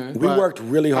 We worked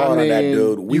really hard on that,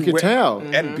 dude. You could tell,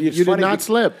 and you did not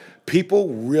slip.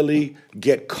 People really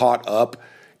get caught up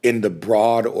in the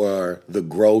broad or the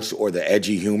gross or the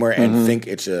edgy humor and think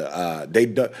it's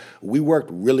we worked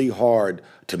really hard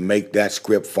to make that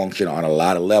script function on a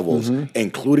lot of levels,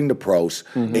 including the prose,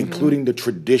 including the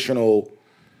traditional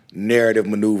narrative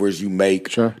maneuvers you make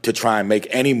to try and make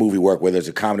any movie work, whether it's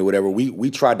a comedy or whatever. We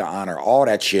tried to honor all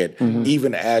that shit,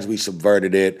 even as we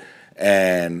subverted it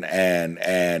and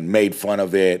made fun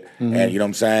of it, and you know what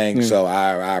I'm saying. So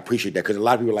I appreciate that because a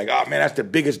lot of people are like, oh man, that's the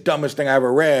biggest dumbest thing I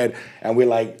ever read, and we're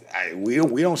like, we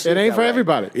don't see it ain't for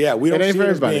everybody. Yeah, we don't see it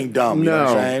as being dumb. No, you know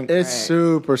what I'm saying? It's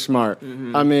super smart.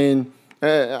 I mean.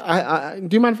 I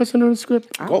do you mind if I send her the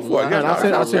script? Go for it. Yeah, I'll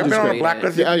send you the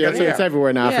script. It's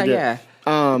everywhere now. I forget.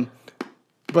 Yeah.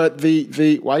 But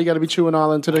the why you got to be chewing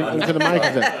all into the mic?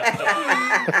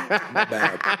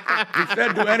 You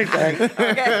said do anything. You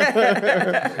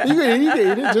can eat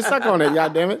it. Just suck on it.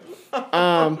 God damn it.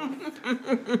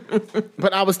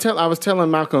 But I was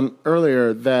telling Malcolm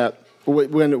earlier that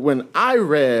when I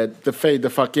read the Fade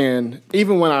the Fuck In,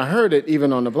 even when I heard it,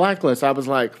 even on the blacklist, I was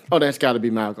like, oh, that's got to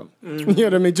be Malcolm. You know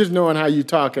what I mean? Just knowing how you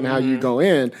talk and how you go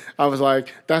in, I was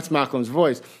like, that's Malcolm's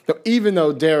voice. So even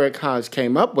though Derek Haas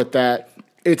came up with that,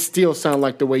 it still sounded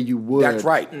like the way you would. That's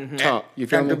right. Talk. You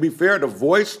feel and me? to be fair, the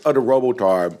voice of the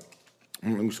Robotard.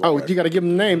 Oh, you got to give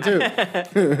him the name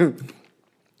too.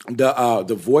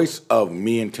 The voice of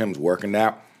me and Tim's work in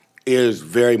that is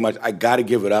very much. I got to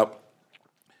give it up.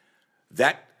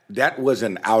 That was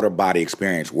an outer body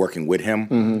experience working with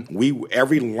him.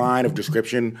 Every line of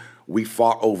description we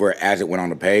fought over as it went on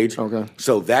the page. Okay.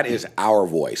 So that is our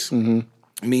voice,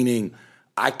 meaning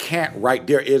I can't write.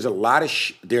 There is a lot of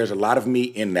there's a lot of me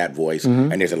in that voice,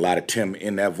 and there's a lot of Tim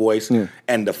in that voice,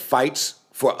 and the fights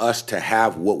for us to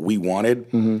have what we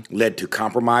wanted led to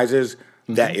compromises.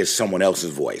 That is someone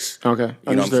else's voice. Okay,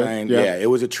 you know what I'm saying? Yeah, it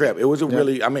was a trip. It was a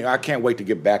really. I mean, I can't wait to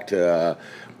get back to.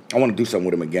 I want to do something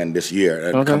with him again this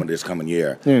year, this coming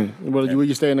year. Yeah. Well, will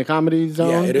you stay in the comedy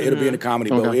zone? Yeah, it'll be in the comedy,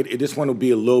 but this one will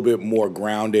be a little bit more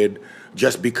grounded,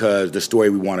 just because the story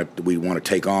we want to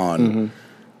take on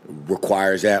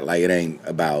requires that. Like it ain't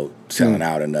about selling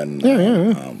out and nothing.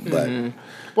 But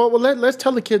well, let's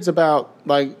tell the kids about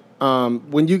like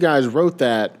when you guys wrote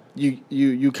that.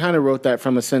 You kind of wrote that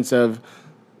from a sense of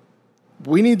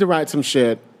we need to write some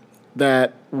shit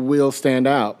that will stand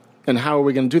out. And how are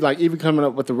we going to do? Like even coming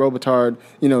up with the Robotard,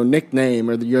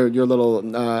 nickname or your little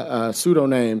pseudo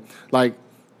name. Like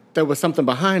there was something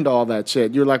behind all that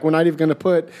shit. You're like, we're not even going to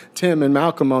put Tim and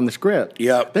Malcolm on the script.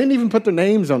 Yep. They didn't even put their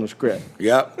names on the script.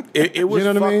 Yep. It was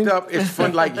You know what I fucked mean? up. It's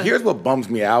fun. Like, here's what bums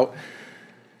me out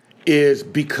is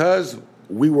because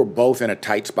we were both in a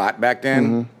tight spot back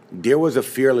then, there was a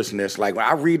fearlessness. Like, when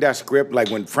I read that script, like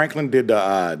when Franklin did the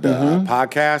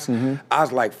podcast, I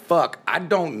was like, fuck, I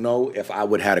don't know if I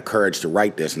would have the courage to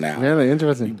write this now. Really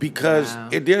interesting. Because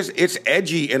it's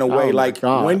edgy in a way. my Like,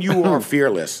 God. when you are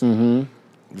fearless,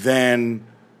 then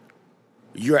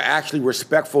you're actually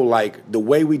respectful. Like, the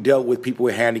way we dealt with people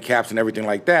with handicaps and everything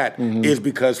like that is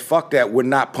because fuck that, we're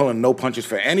not pulling no punches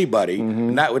for anybody.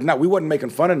 We wasn't making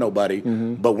fun of nobody,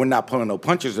 but we're not pulling no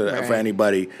punches for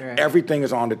anybody. Right. Everything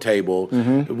is on the table. We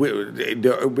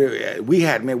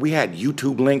had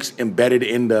YouTube links embedded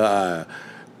in the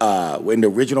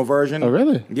original version. Oh,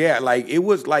 really? Yeah, it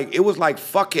was like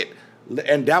fuck it,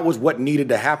 and that was what needed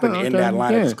to happen in that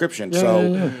line of description.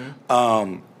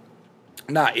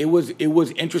 It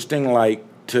was interesting, like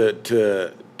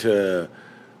to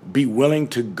be willing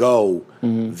to go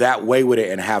that way with it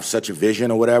and have such a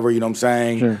vision or whatever. You know what I'm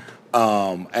saying? Sure.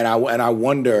 And I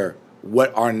wonder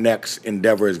what our next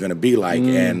endeavor is going to be like,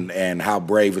 and how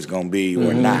brave it's going to be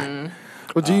or not.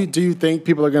 Well, do you think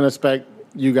people are going to expect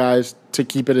you guys to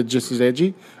keep it just as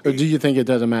edgy, or do you think it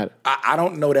doesn't matter? I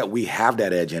don't know that we have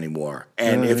that edge anymore.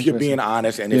 And if you're being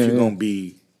honest, and if you're going to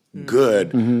be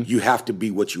good, you have to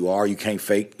be what you are. You can't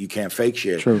fake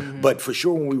shit. True. But for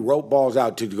sure, when we wrote Balls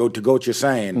Out, to go what you're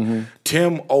saying,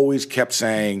 Tim always kept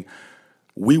saying,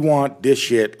 we want this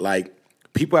shit, like,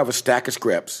 people have a stack of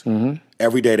scripts.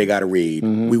 Every day they got to read.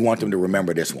 We want them to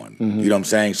remember this one. You know what I'm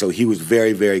saying? So he was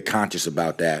very, very conscious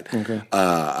about that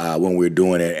when we were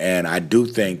doing it. And I do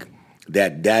think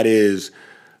that is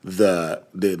the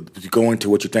going to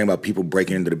what you're saying about people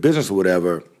breaking into the business or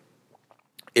whatever.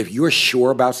 If you're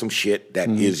sure about some shit that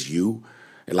is you,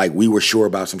 like we were sure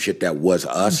about some shit that was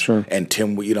us, and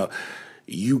Tim,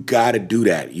 you got to do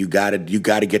that. You got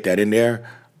to get that in there.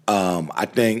 I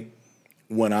think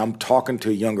when I'm talking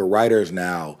to younger writers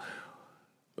now,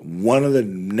 one of the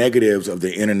negatives of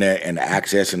the internet and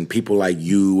access and people like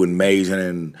you and Mason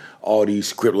and all these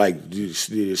script, like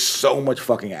there's so much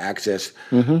fucking access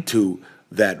to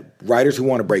that. Writers who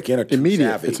want to break in are too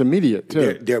savvy. It's immediate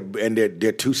too.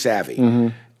 They're too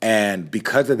savvy. And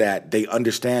because of that, they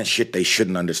understand shit they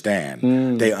shouldn't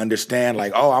understand. They understand,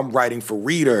 like, oh, I'm writing for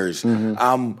readers.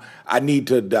 I need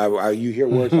to, you hear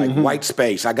words like white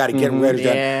space. I got to get ready.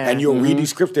 And you'll read these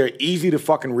scripts. They're easy to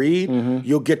fucking read.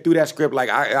 You'll get through that script. Like,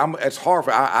 it's hard.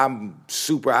 I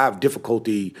have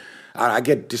difficulty. I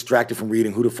get distracted from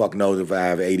reading. Who the fuck knows if I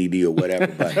have ADD or whatever,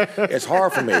 but it's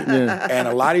hard for me. And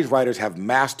a lot of these writers have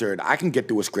mastered, I can get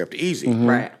through a script easy,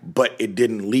 but it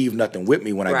didn't leave nothing with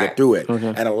me when I get through it.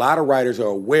 And a lot of writers are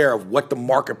aware of what the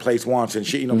marketplace wants and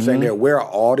shit, you know what I'm saying? They're aware of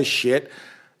all the shit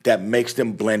that makes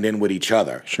them blend in with each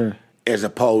other. Sure. As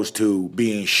opposed to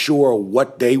being sure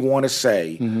what they want to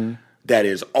say that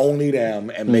is only them,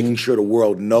 and making sure the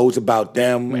world knows about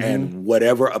them and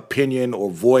whatever opinion or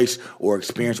voice or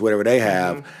experience, whatever they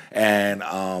have. And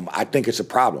I think it's a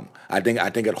problem. I think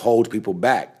it holds people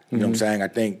back. You know what I'm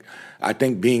saying? I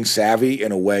think being savvy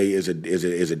in a way is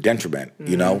a detriment.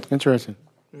 You know? Interesting.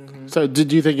 So,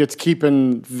 did you think it's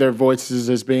keeping their voices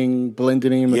as being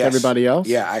blended in with everybody else?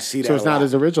 Yeah, I see that. So it's not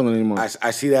as original anymore.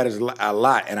 I see that as a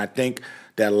lot, and I think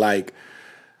that, like,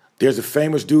 there's a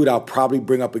famous dude I'll probably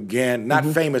bring up again. Not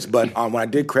famous, but when I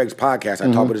did Craig's podcast, I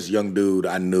talked about this young dude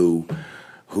I knew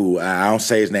who, I don't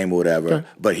say his name or whatever,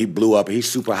 but he blew up. He's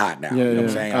super hot now. You know what I'm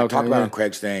saying? I talked about on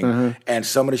Craig's thing, and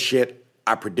some of the shit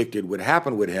I predicted would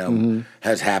happen with him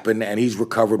has happened, and he's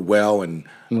recovered well, and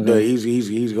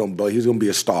he's gonna be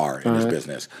a star in this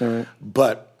business.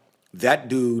 But that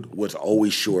dude was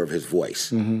always sure of his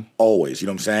voice. Always, you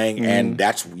know what I'm saying? And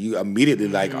that's, you immediately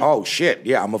like, oh shit,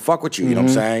 yeah, I'm gonna fuck with you, you know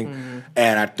what I'm saying?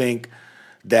 And I think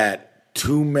that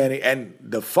too many, and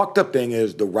the fucked up thing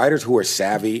is the writers who are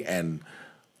savvy and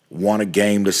want to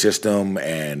game the system,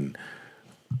 and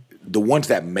the ones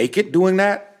that make it doing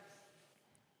that,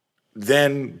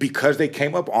 then because they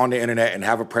came up on the internet and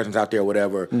have a presence out there or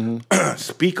whatever,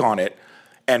 speak on it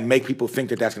and make people think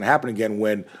that that's gonna happen again,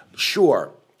 when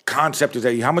sure, concept is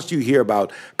everything. How much do you hear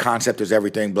about concept is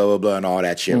everything, blah, blah, blah, and all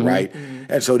that shit, right?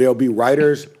 And so there'll be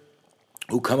writers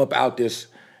who come up out this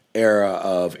era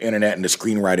of internet and the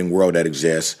screenwriting world that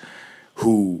exists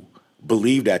who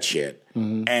believe that shit.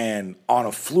 And on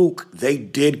a fluke, they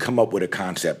did come up with a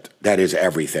concept that is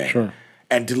everything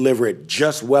and deliver it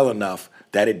just well enough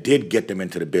that it did get them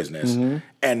into the business.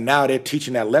 And now they're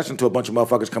teaching that lesson to a bunch of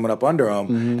motherfuckers coming up under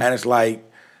them. And it's like,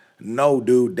 no,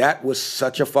 dude, that was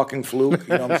such a fucking fluke.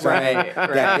 You know what I'm saying?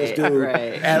 That this dude,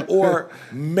 and or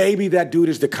maybe that dude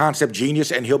is the concept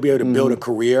genius and he'll be able to build a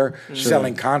career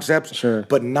selling concepts. Sure.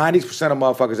 But 90% of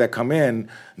motherfuckers that come in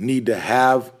need to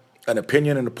have an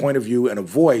opinion and a point of view and a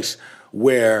voice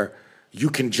where you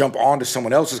can jump onto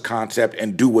someone else's concept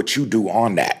and do what you do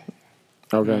on that.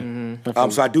 Okay.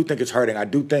 So I do think it's hurting. I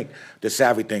do think the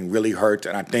savvy thing really hurts,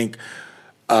 and I think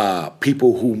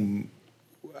people who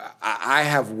I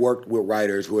have worked with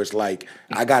writers who it's like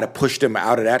I got to push them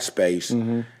out of that space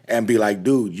and be like,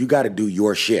 dude, you got to do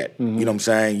your shit. You know what I'm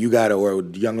saying? You got to, or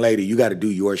young lady, you got to do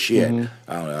your shit.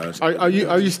 I don't know. Are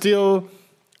you still?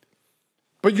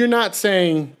 But you're not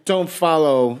saying don't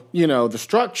follow, the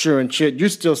structure and shit. You're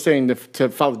still saying to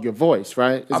follow your voice,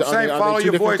 right? I'm saying follow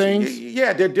your voice. Things?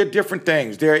 Yeah, they're different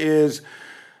things. There is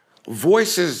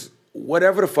voices,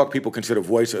 whatever the fuck people consider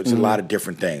voice, it's a lot of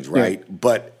different things, right? Yeah.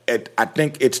 But I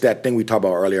think it's that thing we talked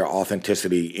about earlier,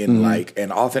 authenticity in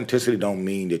and authenticity don't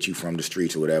mean that you from the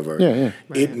streets or whatever. Yeah.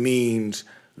 It means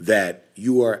that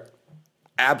you are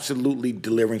absolutely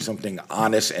delivering something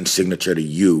honest and signature to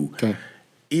you. Okay.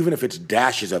 Even if it's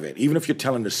dashes of it, even if you're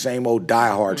telling the same old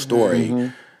diehard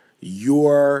story,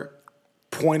 your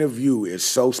point of view is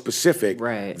so specific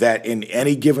that in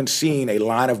any given scene, a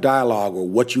line of dialogue or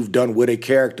what you've done with a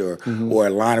character or a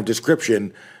line of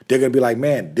description, they're going to be like,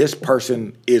 man, this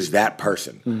person is that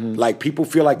person. Like, people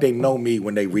feel like they know me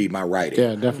when they read my writing.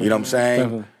 Yeah, definitely. You know what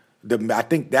I'm saying? I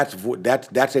think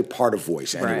that's a part of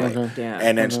voice anyway. Right. Yeah.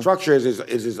 And then structure is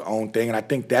his own thing, and I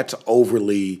think that's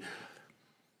overly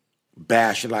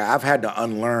bashed. Like, I've had to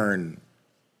unlearn.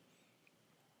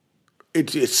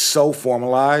 It's so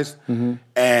formalized,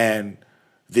 and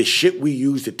the shit we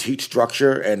use to teach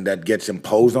structure and that gets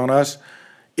imposed on us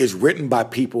is written by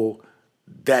people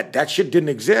that shit didn't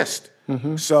exist.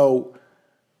 So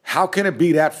how can it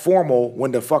be that formal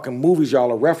when the fucking movies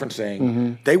y'all are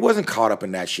referencing, they wasn't caught up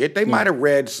in that shit. They might have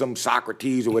read some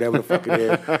Socrates or whatever the fuck it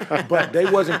is, but they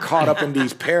wasn't caught up in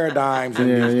these paradigms. And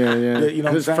these, you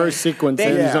know this what I'm first sequence.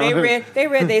 They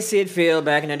read their Sid Field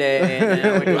back in the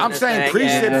day. I'm saying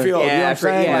pre-Sid Field. You know what I'm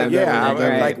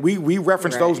saying? Like we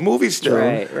reference those movies still.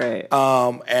 Right.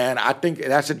 And I think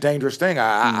that's a dangerous thing.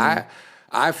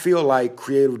 I feel like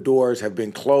creative doors have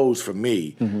been closed for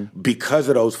me because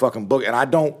of those fucking books. And I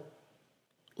don't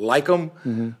like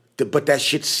them, but that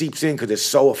shit seeps in because it's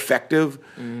so effective.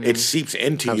 It seeps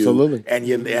into you.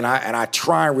 And I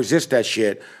try and resist that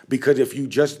shit because if you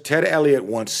just... Ted Elliott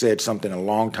once said something a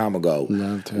long time ago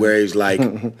where he's like,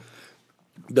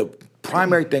 the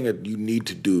primary thing that you need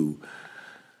to do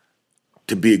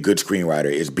to be a good screenwriter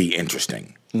is be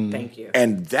interesting. Thank you.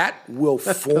 And that will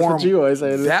form. That's what you always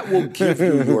say. That will give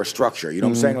you your structure. You know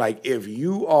what I'm saying? Like, if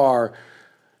you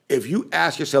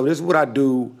ask yourself, this is what I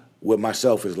do with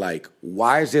myself, is like,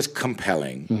 why is this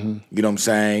compelling? You know what I'm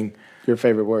saying? Your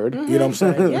favorite word. You know what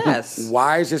I'm saying? Yes.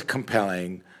 Why is this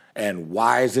compelling? And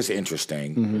why is this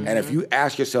interesting? And if you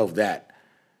ask yourself that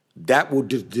will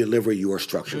just deliver your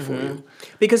structure for you.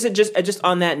 Because it just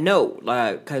on that note,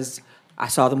 because I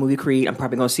saw the movie Creed. I'm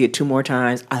probably going to see it 2 more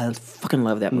times. I fucking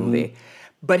love that movie.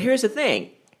 But here's the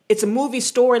thing. It's a movie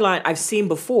storyline I've seen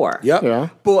before. Yep. Yeah.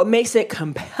 But what makes it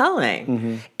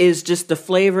compelling is just the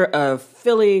flavor of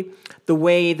Philly, the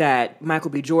way that Michael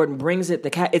B. Jordan brings it.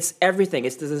 It's everything.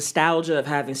 It's the nostalgia of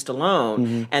having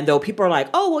Stallone. And though people are like,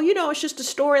 oh, well, it's just a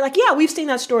story. Like, yeah, we've seen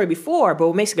that story before. But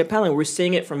what makes it compelling, we're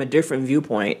seeing it from a different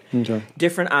viewpoint,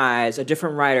 different eyes, a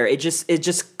different writer. It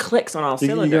just clicks on all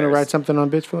cylinders. You going to write something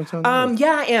on Bitch for something?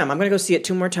 Yeah, I am. I'm going to go see it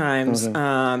 2 more times.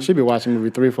 She'll be watching the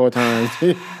movie 3-4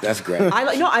 times. That's great.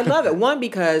 I love it. One,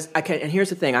 because I can, and here's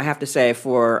the thing I have to say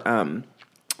for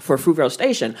Fruitvale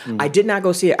Station, I did not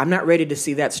go see it. I'm not ready to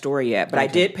see that story yet, but I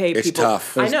did pay people. It's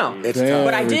tough. I know. It's tough.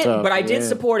 But I did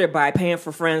support it by paying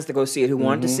for friends to go see it who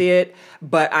wanted to see it.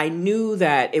 But I knew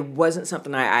that it wasn't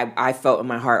something I felt in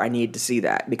my heart I needed to see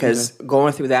that, because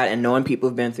going through that and knowing people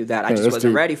who've been through that, I just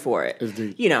wasn't ready for it.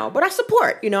 But I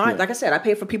support. Like I said, I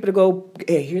pay for people to go.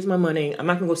 Hey, here's my money. I'm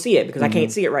not gonna go see it because I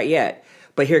can't see it right yet.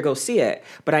 But here, go see it.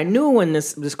 But I knew when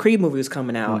this Creed movie was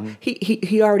coming out,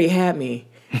 he already had me.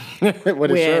 With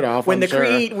his shirt off. When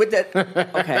Creed with the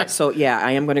okay, so yeah,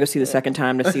 I am going to go see the second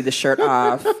time to see the shirt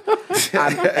off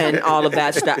and all of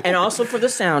that stuff, and also for the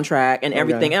soundtrack and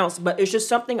everything else. But it's just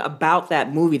something about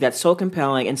that movie that's so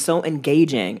compelling and so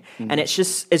engaging, and it's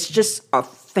just a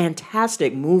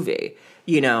fantastic movie.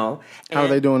 How are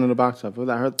they doing in the box office?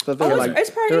 I heard that they're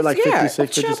like 56,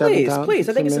 57,000. Please.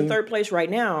 I think it's in 3rd place right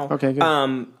now. Okay,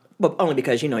 good. But only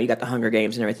because, you got the Hunger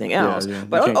Games and everything else. Yeah.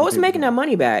 But it's making that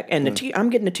money back. And I'm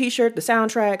getting the T-shirt, the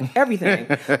soundtrack, everything.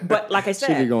 But like I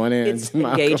said, going in. It's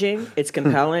engaging. It's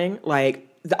compelling.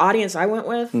 Like, the audience I went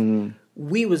with,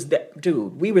 we was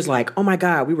like, oh my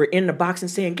God, we were in the box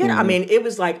and saying, get it. I mean, it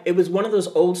was one of those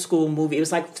old school movies. It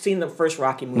was like seeing the first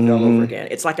Rocky movie all over again.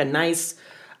 It's like a nice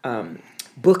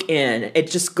bookend.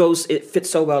 It fits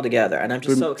so well together, and I'm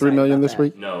just so excited. 3 million about this that.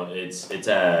 week. No,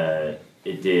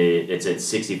 it's at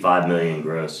 65 million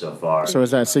gross so far. So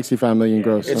it's at 65 million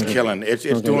gross. It's killing. It's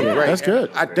doing great. That's good.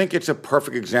 I think it's a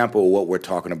perfect example of what we're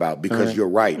talking about because you're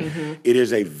right. It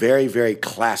is a very, very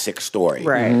classic story.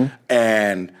 Right.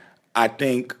 And I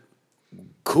think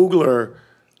Coogler,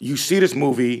 you see this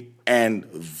movie and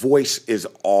voice is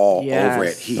all over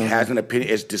it. He has an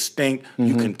opinion. It's distinct.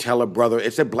 You can tell a brother.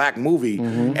 It's a black movie.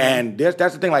 And that's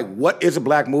the thing. Like, what is a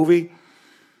black movie?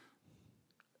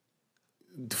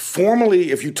 Formally,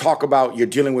 if you talk about you're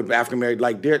dealing with African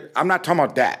American, I'm not talking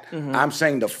about that. I'm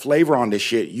saying the flavor on this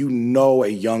shit. You know, a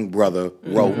young brother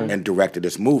wrote and directed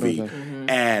this movie,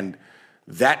 and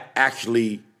that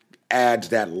actually adds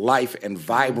that life and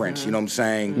vibrance. You know what I'm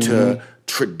saying to a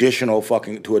traditional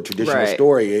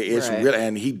story. It's real,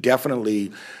 and he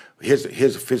definitely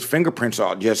his fingerprints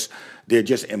are they're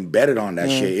just embedded on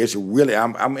that shit. It's really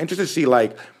I'm interested to see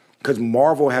because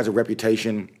Marvel has a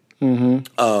reputation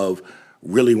of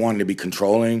really wanting to be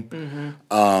controlling.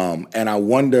 And I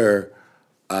wonder,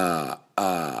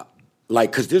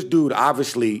 because this dude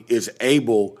obviously is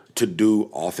able to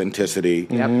do authenticity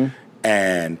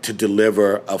and to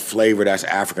deliver a flavor that's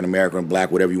African American, black,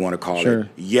 whatever you want to call it,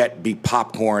 yet be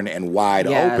popcorn and wide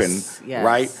open,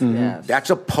 right? Yes.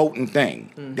 That's a potent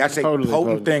thing. That's a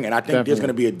potent thing. And I think there's going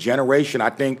to be a generation,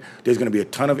 I think there's going to be a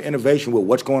ton of innovation with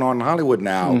what's going on in Hollywood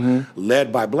now,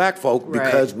 led by black folk,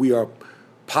 because we are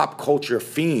pop culture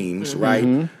fiends,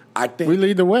 right? I think we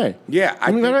lead the way. Yeah,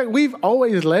 I mean, we've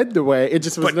always led the way. It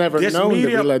just was never known that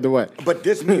we led the way. But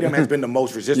this medium has been the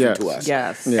most resistant to us.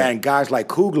 Yes. And guys like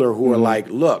Coogler who are like,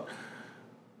 look,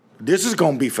 this is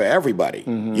going to be for everybody.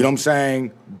 You know what I'm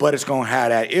saying? But it's going to have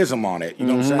that ism on it. You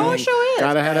know what I'm saying? Oh, it sure is.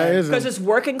 Gotta have that ism. Because it's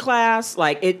working class.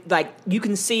 Like you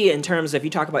can see in terms of, if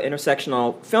you talk about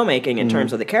intersectional filmmaking in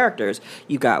terms of the characters,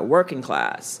 you've got working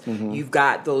class. You've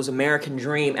got those American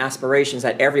dream aspirations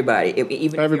that everybody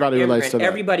relates to that.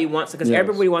 Everybody wants, because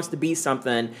everybody wants to be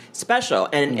something special.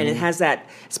 And it has that,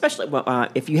 especially,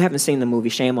 if you haven't seen the movie,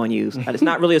 shame on you. It's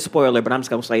not really a spoiler, but I'm just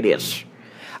going to say this.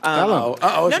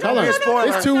 Uh-oh, it's Tell him.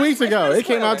 It's 2 weeks ago. It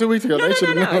came out 2 weeks ago. No, it's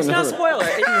not a spoiler.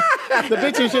 The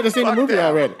bitches should have seen the movie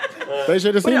already. They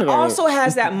should have seen it already. But it also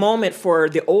has that moment for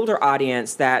the older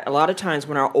audience that a lot of times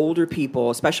when our older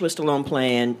people, especially with Stallone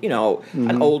playing,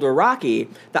 an older Rocky,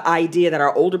 the idea that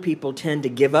our older people tend to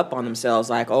give up on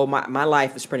themselves, like, oh, my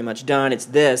life is pretty much done, it's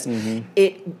this.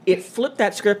 It flipped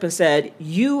that script and said,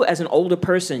 you as an older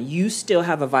person, you still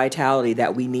have a vitality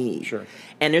that we need. Sure.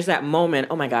 And there's that moment,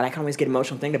 oh my God, I can always get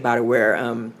emotional thinking about it, where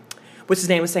what's his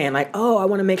name was saying, like, oh, I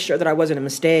want to make sure that I wasn't a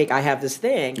mistake. I have this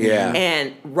thing. Yeah.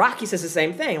 And Rocky says the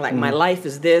same thing, like, my life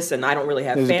is this and I don't really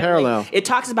have There's family. a parallel. It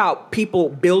talks about people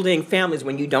building families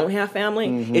when you don't have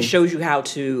family. It shows you how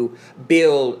to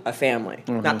build a family.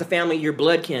 Not the family you're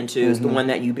blood kin to, is the one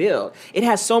that you build. It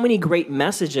has so many great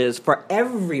messages for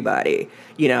everybody.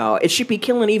 It should be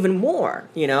killing even more.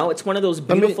 It's one of those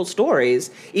beautiful stories,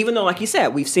 even though, like you said,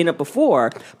 we've seen it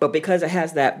before, but because it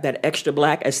has that extra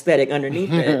black aesthetic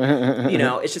underneath it,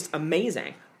 it's just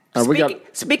amazing.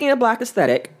 Speaking of black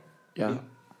aesthetic,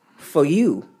 for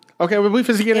you. Okay, well, we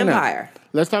finna get in Empire. now.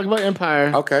 Let's talk about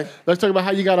Empire. Okay. Let's talk about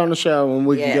how you got on the show, and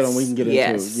we can get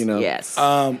into. Yes.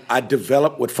 I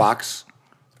developed with Fox.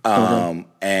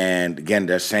 And again,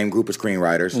 that same group of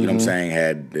screenwriters, you know what I'm saying,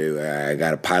 I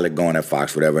got a pilot going at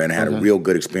Fox, whatever, and had a real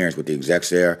good experience with the execs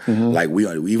there. Like,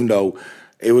 even though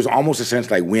it was almost a sense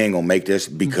like, we ain't gonna make this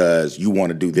because you want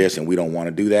to do this and we don't want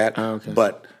to do that.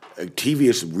 But TV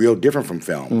is real different from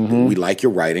film. We like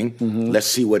your writing. Let's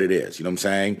see what it is. You know what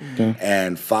I'm saying?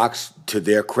 And Fox, to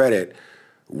their credit,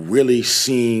 really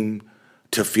seemed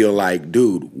to feel like,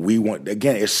 dude, we want,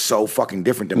 again, it's so fucking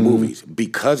different than movies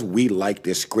because we like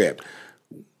this script.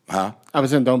 Huh? I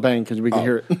was in Don't Bang because we can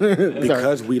hear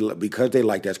it. because they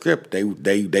like that script, they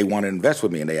want to invest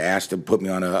with me, and they asked to put me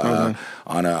on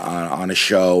a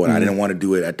show, and I didn't want to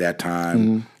do it at that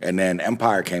time. And then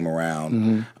Empire came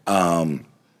around.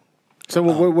 So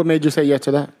what made you say yes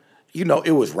to that?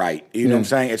 It was right. You know what I'm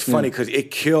saying? It's funny because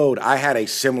it killed. I had a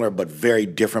similar but very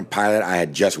different pilot I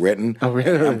had just written. Oh,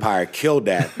 really? Empire killed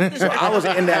that. So I was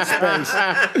in that space.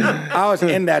 I was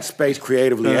in that space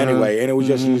creatively anyway, and it was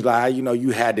just like,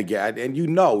 you had to get, and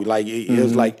it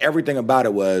was like everything about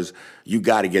it was, you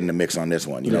got to get in the mix on this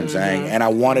one. You know what I'm saying? And I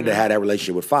wanted to have that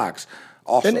relationship with Fox.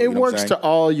 Also, and it works to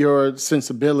all your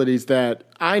sensibilities that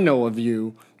I know of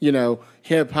you.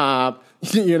 Hip hop,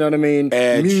 You know what I mean?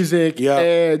 Edge. Music, Yep.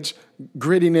 edge,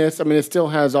 grittiness. I mean, it still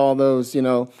has all those, you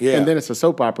know. Yeah. And then it's a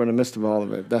soap opera in the midst of all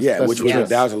of it. That's Which the was truth.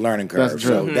 that was a learning curve. That's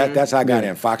So true. that's how I got Yeah.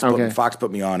 in. Fox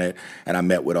put me on it, and I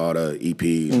met with all the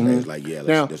EPs, and they was like, "Yeah,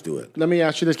 Now, let's do it." Let me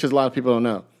ask you this because a lot of people don't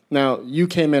know. Now, you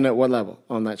came in at what level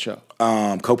on that show?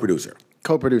 Co-producer.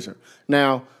 Co-producer.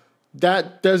 Now,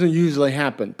 that doesn't usually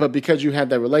happen, but because you had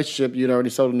that relationship, you'd already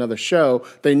sold another show,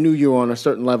 they knew you were on a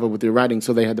certain level with your writing,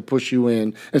 so they had to push you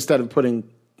in instead of putting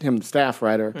him the staff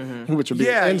writer, which would be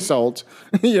an insult.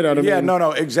 You know what I mean? Yeah,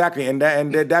 no, exactly, and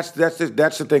that's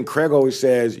the thing. Craig always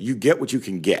says, "You get what you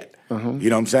can get." You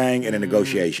know what I'm saying in a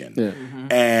negotiation,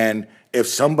 and if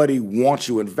somebody wants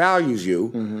you and values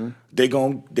you, they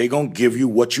gon' give you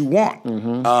what you want.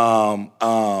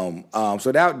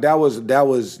 So that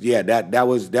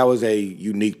was a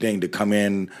unique thing to come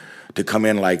in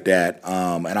like that,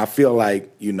 and I feel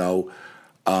like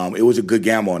it was a good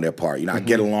gamble on their part. I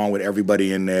get along with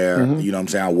everybody in there. You know what I'm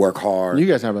saying? I work hard. You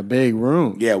guys have a big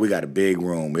room. Yeah, we got a big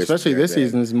room. Especially this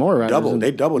season, is more writers.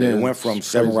 They doubled it. Yeah, It went from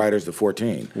 7 writers to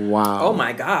 14. Wow. Oh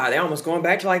my God, they're almost going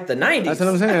back to like the 90s. That's what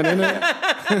I'm saying, isn't it?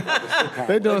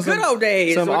 They're doing good old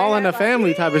days. some when all they in the had,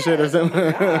 family type of shit or something.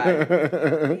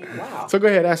 Wow. So go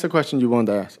ahead, ask the question you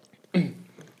wanted to ask.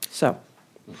 So,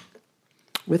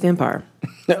 with Empire.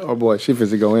 Oh boy, she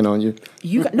physically go in on you.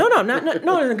 No,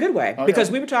 in a good way. Okay.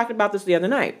 Because we were talking about this the other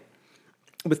night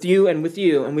with you, and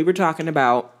we were talking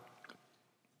about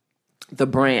the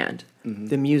brand,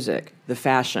 the music, the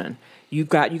fashion. You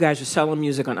guys are selling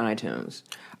music on iTunes.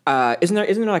 Isn't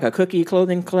there like a cookie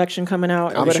clothing collection coming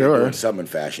out? I'm sure. Doing something in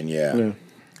fashion, yeah.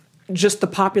 Just the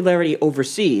popularity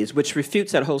overseas, which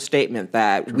refutes that whole statement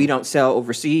that we don't sell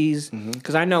overseas.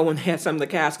 Because I know when they had some of the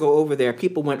cast go over there,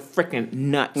 people went freaking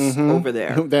nuts over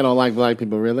there. They don't like black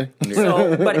people, really?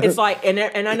 So, but it's like, and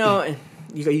I know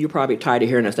you're probably tired of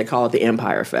hearing this. They call it the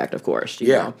Empire effect, of course. You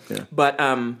know? But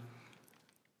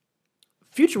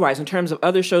future-wise, in terms of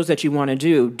other shows that you want to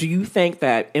do you think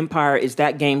that Empire is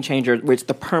that game changer, where it's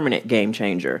the permanent game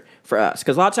changer for us?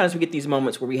 Because a lot of times we get these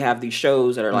moments where we have these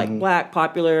shows that are like black,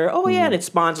 popular, and it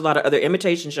spawns a lot of other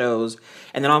imitation shows,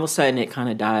 and then all of a sudden it kind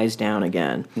of dies down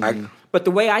again. But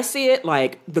the way I see it,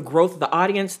 like the growth of the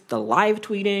audience, the live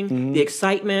tweeting, the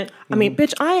excitement. I mean,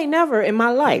 bitch, I ain't never in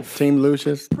my life Team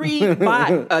Lucius. pre-bought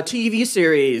a TV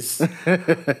series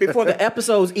before the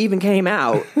episodes even came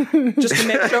out, just to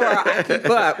make sure I keep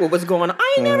up with what's going on.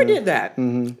 I ain't never did that.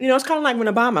 It's kind of like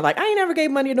when Obama, like I ain't never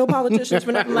gave money to no politicians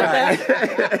for nothing like that.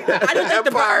 I didn't think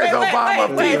Empire is Obama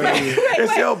TV.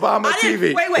 It's the Obama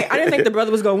TV. Wait. I didn't think the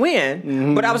brother was going to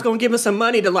win, but I was going to give him some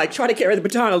money to like try to carry the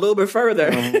baton a little bit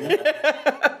further.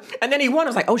 And then he won. I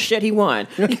was like, oh shit, he won.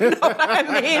 You know what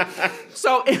I mean?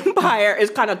 So Empire is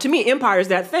kind of, to me, Empire is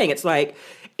that thing. It's like,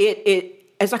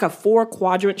 it's like a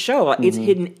 4-quadrant show. Like, it's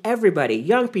hitting everybody,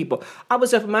 young people. I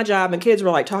was up at my job and kids were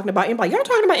like talking about Empire. Y'all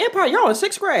talking about Empire? Y'all in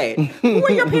 6th grade. Who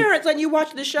are your parents letting you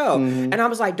watch the show? And I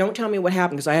was like, don't tell me what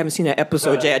happened because I haven't seen that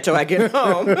episode yet until I get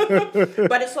home.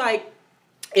 But it's like,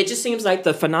 it just seems like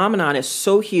the phenomenon is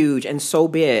so huge and so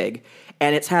big.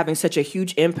 And it's having such a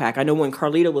huge impact. I know when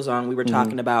Carlito was on, we were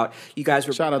talking about you guys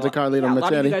were Shout out to Carlito a lot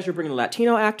of Machete. you guys were bringing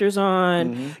Latino actors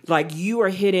on. Like you are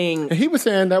hitting. He was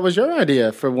saying that was your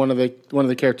idea for one of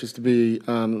the characters to be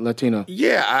Latino.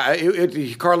 Yeah,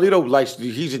 Carlito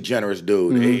he's a generous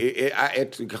dude.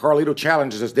 Carlito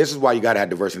challenges us. This is why you got to have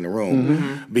diversity in the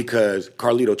room because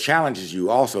Carlito challenges you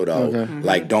also though. Okay.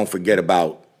 Like don't forget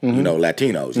about.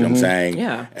 Latinos. You know what I'm saying?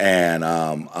 Yeah.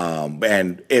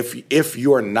 And if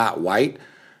you're not white,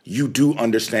 you do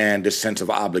understand this sense of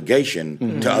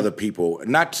obligation to other people.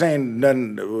 Not saying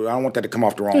nothing. I don't want that to come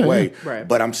off the wrong way. Right.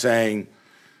 But I'm saying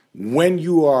when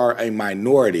you are a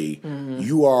minority,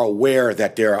 you are aware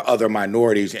that there are other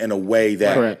minorities in a way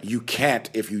that you can't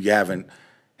if you haven't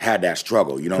had that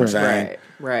struggle. You know what I'm saying?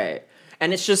 Right.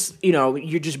 And it's just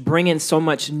you're just bringing so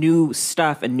much new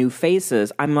stuff and new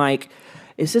faces. I'm like.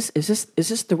 Is this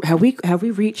the have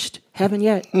we reached heaven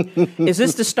yet? Is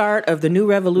this the start of the new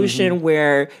revolution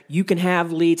where you can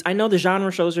have leads? I know the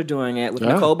genre shows are doing it with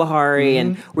Nicole Beharie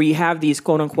and where you have these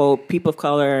quote unquote people of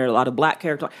color, a lot of black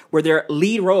characters where they're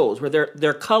lead roles, where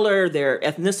their color, their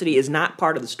ethnicity is not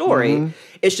part of the story.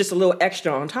 It's just a little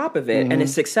extra on top of it and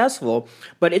it's successful.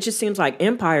 But it just seems like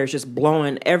Empire is just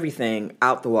blowing everything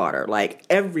out the water. Like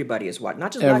everybody is watching,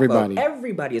 not just black folk,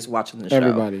 everybody is watching the show.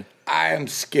 Everybody. I am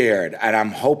scared, and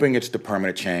I'm hoping it's the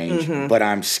permanent change, but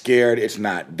I'm scared it's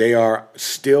not. They are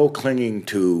still clinging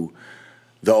to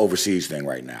the overseas thing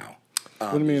right now.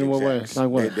 What do you mean in what way? Like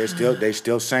what? They're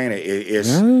still saying it.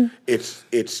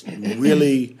 It's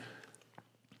really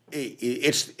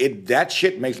that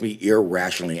shit makes me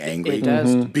irrationally angry. It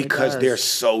does. Because they're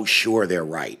so sure they're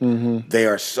right. They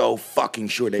are so fucking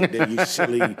sure that you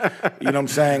silly. You know what I'm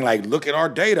saying? Like, look at our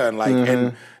data and like,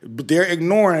 and they're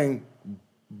ignoring.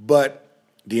 But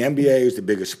the NBA is the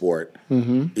biggest sport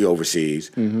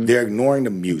overseas. They're ignoring the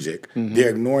music. They're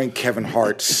ignoring Kevin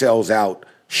Hart sells out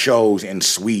shows in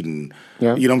Sweden.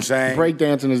 Yeah. You know what I'm saying?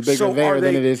 Breakdancing is bigger there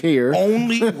than it is here.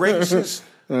 Only racist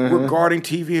regarding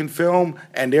TV and film,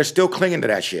 and they're still clinging to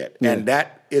that shit. And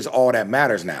that is all that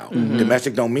matters now.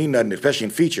 Domestic don't mean nothing, especially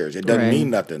in features. It doesn't mean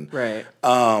nothing. Right.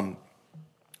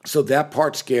 So that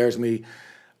part scares me.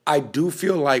 I do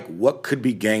feel like what could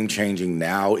be game-changing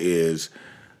now is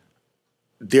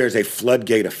there's a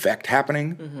floodgate effect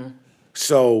happening.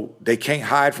 So they can't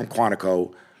hide from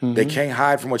Quantico. They can't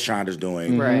hide from what Shonda's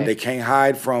doing. They can't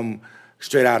hide from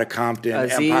Straight Outta Compton,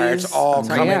 Aziz. Empire. It's all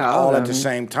coming all at the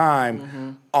same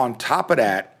time. On top of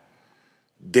that,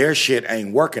 their shit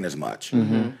ain't working as much.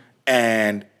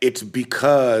 And it's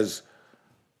because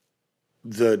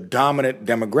the dominant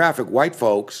demographic, white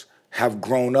folks, have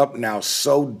grown up now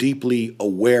so deeply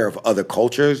aware of other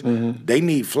cultures, they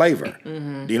need flavor. You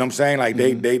know what I'm saying? Like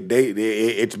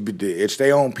it's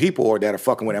their own people that are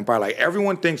fucking with Empire. Like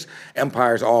everyone thinks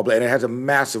Empire's all black, and it has a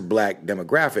massive black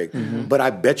demographic. But I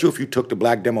bet you if you took the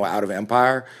black demo out of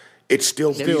Empire, it's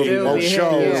still beating most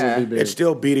shows. It's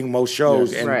still beating most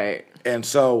shows. Yes. And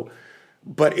so,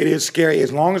 but it is scary.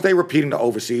 As long as they repeating the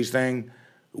overseas thing,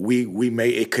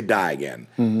 it could die again.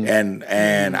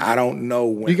 And I don't know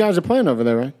when. You guys are playing over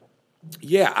there, right?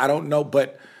 Yeah, I don't know,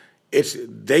 but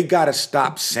they gotta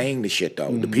stop saying the shit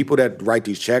though. The people that write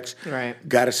these checks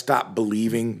gotta stop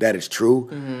believing that it's true.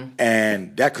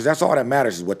 And because that's all that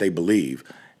matters is what they believe.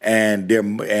 And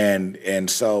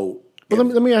so Well,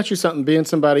 let me ask you something. Being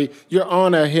somebody, you're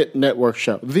on a hit network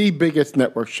show, the biggest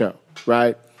network show,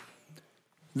 right?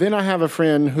 Then I have a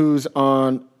friend who's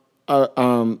on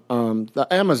the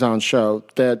Amazon show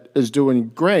that is doing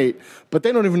great, but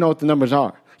they don't even know what the numbers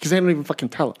are because they don't even fucking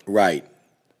tell them. Right.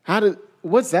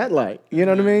 What's that like? You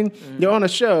know what I mean? You're on a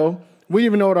show. We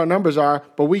even know what our numbers are,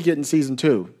 but we get in season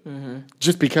 2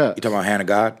 just because. You talking about Hannah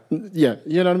God? Yeah,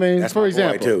 you know what I mean. That's for my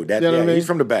example, boy too. you know what I mean? He's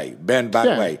from the Bay. Ben, by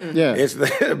the way, it's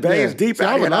the Bay is deep See,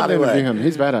 out I here would in love to interview Hollywood. him.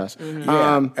 He's badass.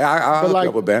 I'll hook you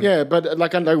up with Ben. Yeah, but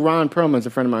like Ron Perlman's a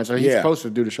friend of mine, so he's supposed to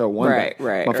do the show one day.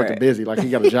 Motherfucker busy, like he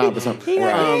got a job or something. He's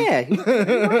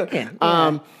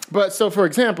working. But so, for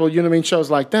example, you know what I mean,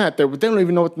 shows like that, they don't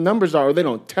even know what the numbers are, or they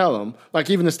don't tell them. Like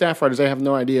even the staff writers, they have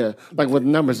no idea like what the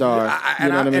numbers are. You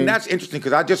know what I mean? And that's interesting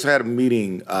because I just had a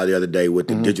meeting the other day with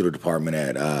the digital department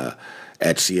at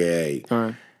CAA. All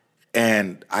right.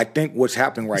 And I think what's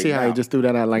happening right now. See how he just threw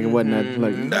that out like it wasn't that.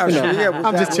 Like,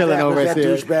 I'm just chilling over here.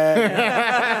 Douchebag.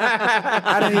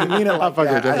 I didn't even mean it like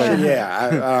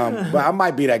that. But I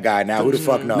might be that guy now. Who the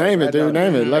fuck knows? Name it, dude.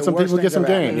 Name it. Let some people get some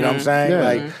game. You know what I'm saying? Yeah.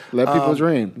 Like, let people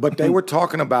dream. But they were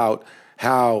talking about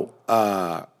how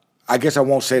I guess I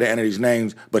won't say the entities'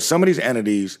 names, but some of these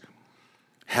entities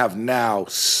have now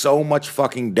so much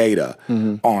fucking data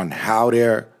on how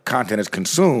their content is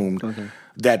consumed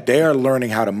that they're learning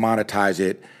how to monetize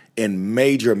it in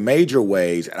major, major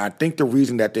ways. And I think the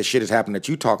reason that this shit is happening that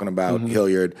you're talking about,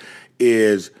 Hilliard,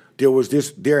 is there was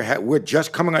this, we're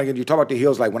just coming on again. You talk about the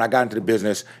Hills, like when I got into the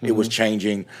business, it was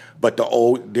changing, but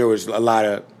there was a lot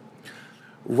of,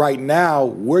 right now,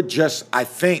 we're just, I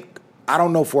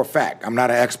don't know for a fact, I'm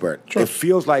not an expert. Sure. It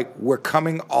feels like we're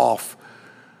coming off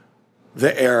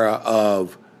the era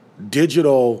of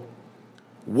digital.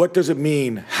 What does it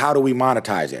mean? How do we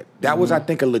monetize it? That was, I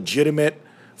think, a legitimate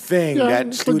thing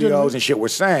that studios and shit were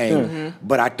saying,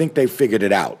 but I think they figured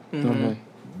it out.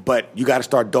 But you got to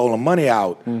start doling money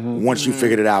out once you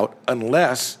figured it out,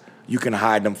 unless you can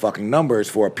hide them fucking numbers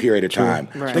for a period of time.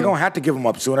 Right. They're going to have to give them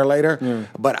up sooner or later.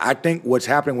 But I think what's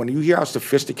happening, when you hear how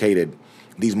sophisticated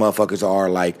these motherfuckers are,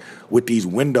 like with these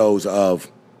windows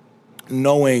of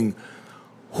knowing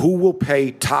who will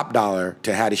pay top dollar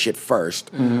to have the shit first,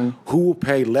 who will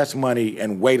pay less money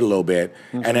and wait a little bit,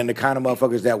 and then the kind of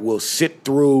motherfuckers that will sit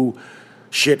through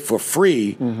shit for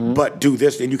free, but do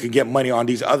this and you can get money on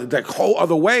these whole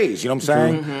other ways, you know what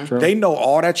I'm saying? They know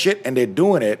all that shit and they're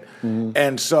doing it.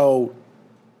 And so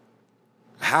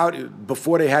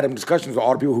before they had them discussions with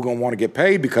all the people who are going to want to get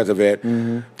paid because of it,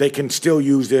 they can still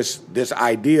use this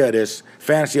idea, this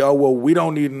fantasy, oh, well, we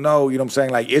don't need to know, you know what I'm saying?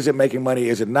 Like, is it making money,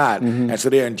 is it not? And so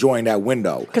they're enjoying that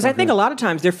window. Because I think a lot of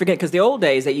times they're forgetting, because the old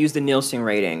days, they used the Nielsen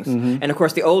ratings. And of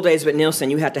course, the old days with Nielsen,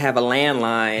 you had to have a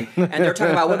landline. And they're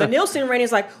talking about, well, the Nielsen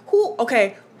ratings, like,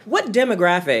 what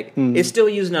demographic is still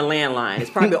using a landline? It's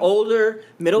probably older,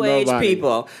 middle-aged Nobody.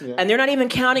 people. Yeah. And they're not even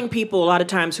counting people a lot of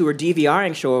times who are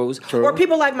DVRing shows or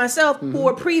people like myself who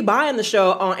are pre-buying the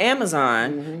show on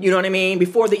Amazon, you know what I mean,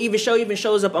 before the show even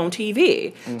shows up on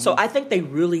TV. So I think they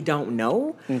really don't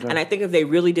know. And I think if they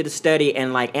really did a study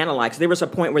and like analyze, there was a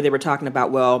point where they were talking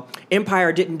about, well,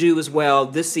 Empire didn't do as well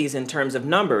this season in terms of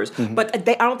numbers, but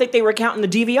I don't think they were counting the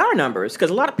DVR numbers because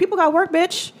a lot of people got work,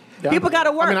 bitch. Yeah. People got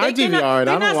to work. I mean, I DVR it.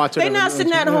 I don't watch it. They're not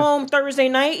sitting at Yeah. home Thursday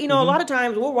night. You know, a lot of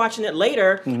times we're watching it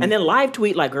later and then live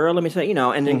tweet like, girl, let me tell you,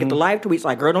 and then get the live tweets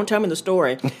like, girl, don't tell me the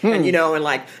story. And, and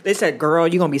like they said, girl,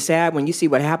 you're going to be sad when you see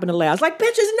what happened to Laz. I was like,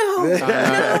 bitches, no, no, not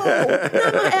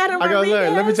Adam I go, look, let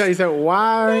me Rodriguez. tell you something.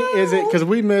 Why is it? Because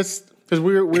we missed. Because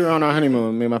we were on our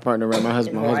honeymoon, me and my partner, right? My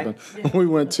husband. We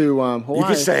went to Hawaii. You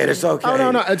can say it. It's okay.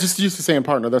 Oh no, I just used to saying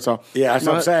partner. That's all. Yeah, that's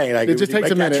what I'm saying. Like, it just takes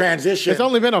make a minute. that transition. It's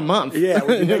only been a month. Yeah,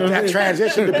 when you make that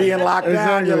transition to being locked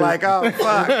down, you're like, oh,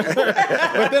 fuck.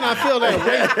 But then I feel that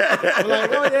weight. I'm like,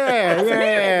 oh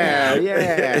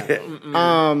yeah.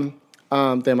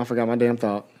 Damn, I forgot my damn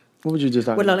thought. What would you just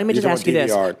talk Well, no, about? let me just You're ask you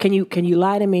this. DVR. Can you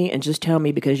lie to me and just tell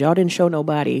me, because y'all didn't show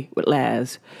nobody with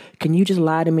Laz, can you just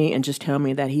lie to me and just tell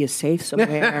me that he is safe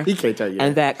somewhere? He can't tell you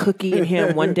And that Cookie and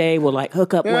him one day will like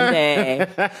hook up one day.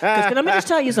 Because let me just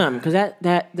tell you something, because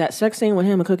that sex scene with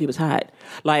him and Cookie was hot.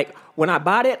 Like, when I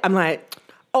bought it, I'm like,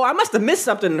 oh, I must have missed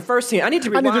something in the first scene. I need to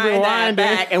rewind, that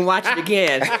back and watch it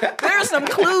again. There are some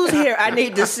clues here I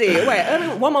need to see.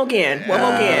 Wait, one more again.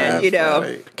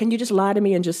 Funny. Can you just lie to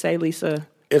me and just say, Lisa?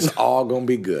 It's all going to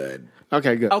be good.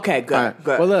 Okay, good. Okay, good, All right.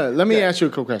 good. Well, look, let me ask you a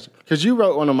cool question. Because you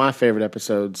wrote one of my favorite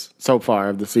episodes so far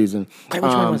of the season. Wait,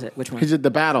 which one was it? Which one? He did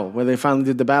the battle, where they finally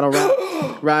did the battle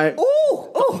rap, right? Ooh.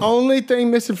 Only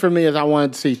thing missing for me is I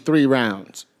wanted to see 3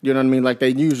 rounds. You know what I mean? Like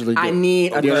they usually do. I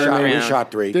need a You know third what I mean? We round. shot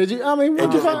 3. Did you? I mean,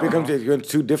 It becomes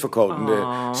too difficult, and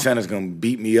the center's gonna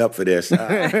beat me up for this.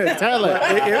 tell it.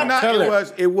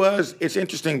 It's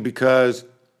interesting because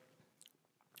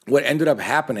what ended up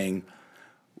happening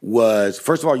was,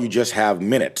 first of all, you just have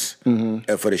minutes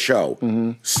for the show.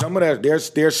 Some of that,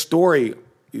 there's story.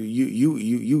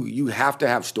 You have to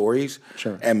have stories,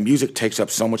 Sure. and music takes up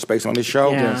so much space on this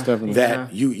show Yeah. Yes, definitely.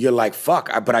 that you're like, fuck,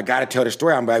 but I got to tell the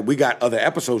story. I'm like, we got other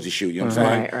episodes to shoot. You know what I'm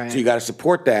saying? Right. So you got to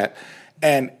support that.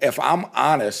 And if I'm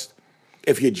honest,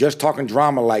 if you're just talking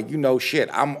drama, like, shit,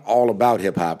 I'm all about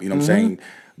hip hop. You know what I'm saying?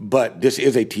 But this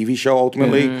is a TV show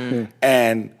ultimately,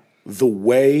 and the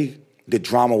way the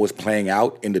drama was playing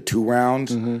out in the 2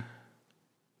 rounds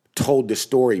told the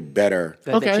story better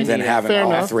Okay. than having Fair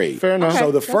all enough. 3. Fair enough. So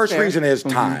the that's first fair. reason is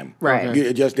time. Right.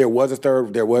 There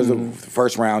was a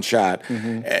first round shot,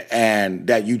 and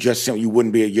that you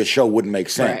wouldn't be, your show wouldn't make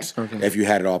sense if you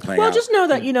had it all playing Well, out. just know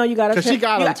that you got to. 'Cause she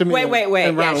got him to me Wait. in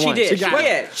Yeah, round she one. did. She got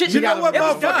him. did. You know what It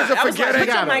was motherfuckers done. are I was like, forgetting?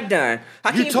 put your mic done.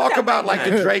 You talk about like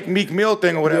the Drake Meek Mill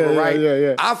thing or whatever, Yeah, right?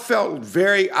 yeah. I feel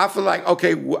like,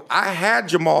 okay, I had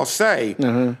Jamal say,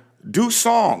 do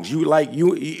songs. You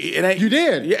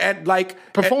did. Yeah, and like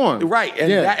Perform. right? And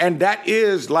Yeah. that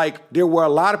is like, there were a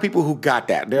lot of people who got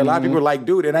that. There are a lot of people like,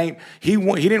 dude, he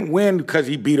didn't win because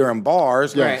he beat her in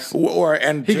bars, Yes.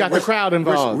 and He got the crowd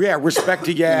involved. Respect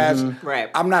to Yaz.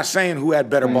 Right. I'm not saying who had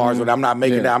better bars, but I'm not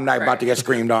making Yeah. that. I'm not about to get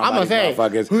screamed on. I'm by gonna these say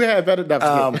motherfuckers. who had better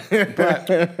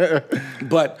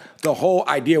But the whole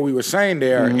idea we were saying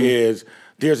there is,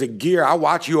 there's a gear. I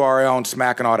watch URL and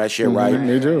Smack and all that shit, right?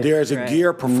 They do. There's a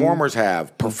gear performers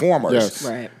have. Performers. Yes.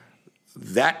 Right.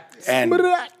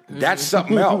 That's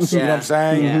something else. You know what I'm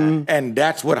saying? Yeah. And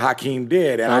that's what Hakeem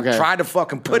did. And I Okay. tried to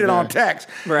fucking put it on text.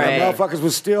 Right. And motherfuckers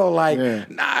was still like,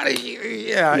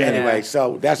 Yeah. Anyway,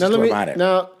 so that's the story behind it.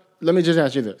 Now, let me just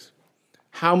ask you this.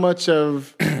 How much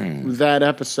of that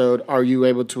episode are you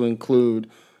able to include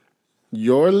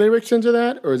your lyrics into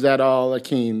that, or is that all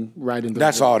Akeem writing?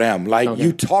 That's all them. Like,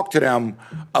 you talk to them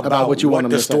about what you want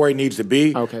them the to say. story needs to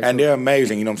be, Okay, and cool. they're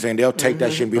amazing. You know what I'm saying? They'll take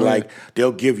that shit and be like,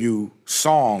 they'll give you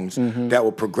songs that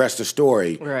will progress the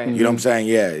story. Right. You know what I'm saying?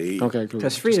 Yeah. Okay, cool.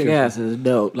 Because Frida Gas is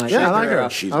dope. Like, Yeah, that I like girl, her.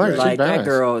 She's I like her. great. She's Like, that badass.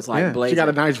 girl is like blazing. She got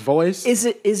a nice voice. Is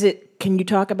it? Can you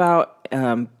talk about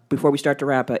before we start to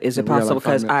wrap it? Is it we got like possible?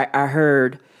 5 Because I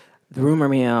heard the rumor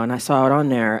mill and I saw it on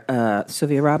there.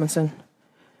 Sylvia Robinson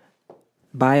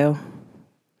bio.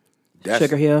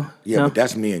 Sugar Hill. Yeah, No? but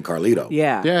that's me and Carlito.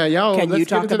 Yeah. Yeah, yo, Can let's you get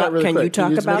talk into that about? really Can quick. you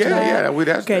talk about Yeah, that? yeah,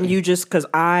 that's- Can you just? Because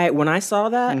when I saw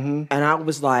that and I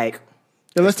was like,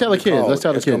 Yeah, let's tell the kids. Let's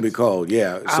tell the It's gonna be kids. cold.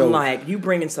 Yeah. So, I'm like, you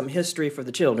bringing some history for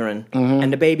the children,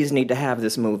 and the babies need to have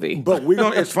this movie. but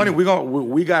it's funny.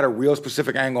 We got a real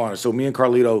specific angle on it. So me and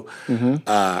Carlito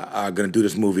are gonna do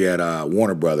this movie at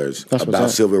Warner Brothers That's what's about up.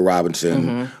 Sylvia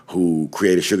Robinson, who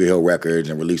created Sugar Hill Records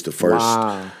and released the first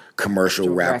commercial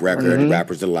rap record,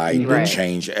 Rapper's Delight, that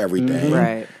changed everything.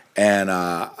 Right. And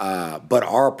but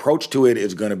our approach to it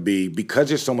is going to be, because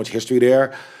there's so much history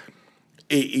there,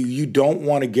 you don't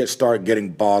want to start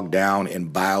getting bogged down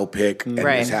in biopic and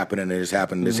this happened and this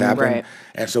happened and this happened. Right.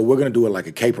 And so we're going to do it like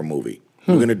a caper movie.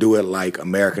 We're going to do it like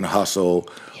American Hustle,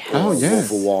 or Wolf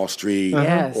of Wall Street,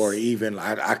 or even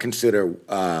I consider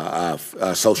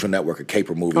Social Network a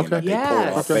caper movie, and that they pull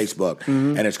it off Facebook,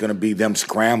 and it's going to be them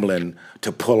scrambling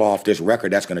to pull off this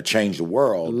record that's going to change the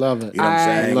world. Love it. You know what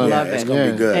I'm saying? Love It's it. going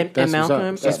to be good. And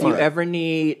Malcolm, if you ever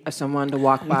need someone to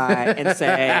walk by and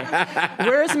say,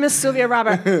 "Where's Miss Sylvia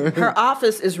Robert? Her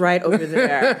office is right over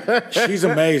there. She's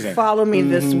amazing. Follow me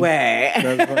this way."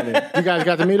 That's funny. You guys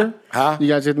got to meet her? Huh? You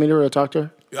guys get to meet her or talk to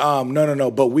her?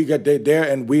 No. But we got there,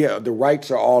 and the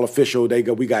rights are all official.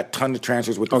 We got tons of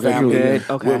transfers with the family. good.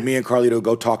 Okay. With me and Carlito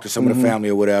go talk to some of the family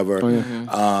or whatever.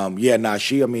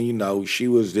 She. I mean, she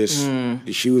was this.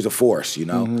 She was a force.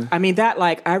 I mean,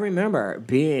 I remember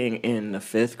being in the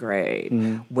 5th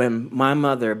grade when my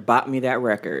mother bought me that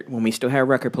record when we still had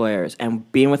record players,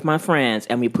 and being with my friends,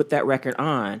 and we put that record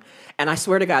on. And I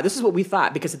swear to God, this is what we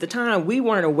thought, because at the time we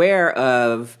weren't aware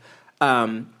of.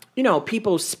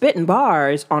 People spitting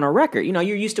bars on a record. You're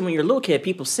used to when you're a little kid,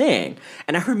 people sing.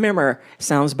 And I remember,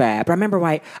 sounds bad, but I remember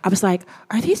I was like,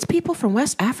 are these people from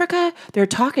West Africa? They're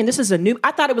talking, this is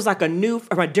I thought it was like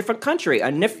from a different country,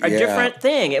 a different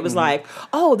thing. It was like,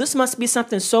 oh, this must be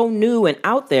something so new and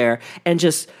out there. And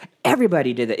just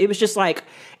everybody did it. It was just like,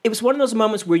 it was one of those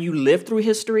moments where you live through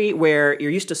history, where you're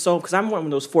used to because I'm one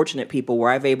of those fortunate people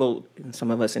where and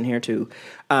some of us in here too,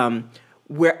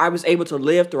 where I was able to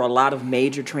live through a lot of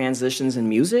major transitions in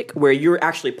music, where you're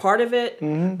actually part of it,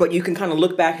 but you can kind of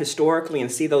look back historically and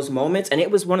see those moments. And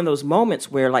it was one of those moments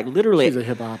where, literally, She's a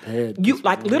hip hop head.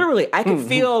 Literally, I could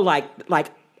feel like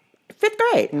 5th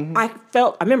grade. I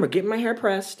remember getting my hair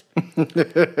pressed.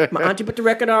 My auntie put the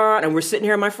record on, and we're sitting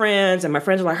here with my friends, and my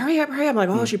friends are like, hurry up. I'm like,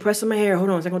 oh, she pressing my hair.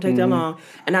 Hold on, it's not going to take that long.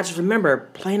 And I just remember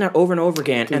playing that over and over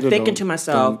again and thinking to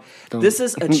myself, this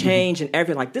is a change in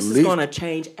everything. This is going to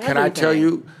change everything. Can I tell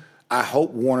you, I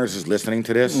hope Warner's is listening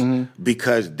to this,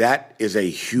 because that is a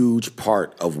huge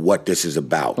part of what this is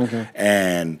about. Okay.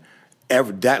 And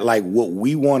what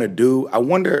we want to do, I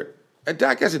wonder...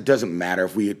 I guess it doesn't matter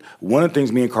one of the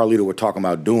things me and Carlito were talking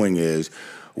about doing is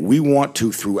we want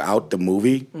to, throughout the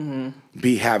movie,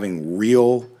 be having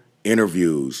real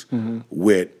interviews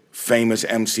with famous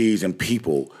MCs and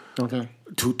people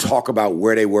to talk about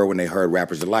where they were when they heard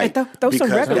Rapper's Delight. Those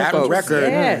because record that folks. record,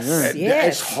 Yes.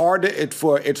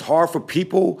 it's hard for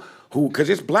people because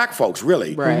it's black folks,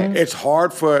 really. Right. It's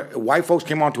hard for white folks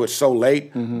came onto it so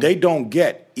late. They don't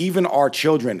get, even our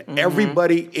children,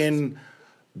 everybody in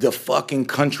the fucking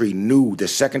country knew the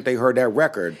second they heard that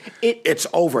record, it's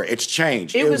over. It's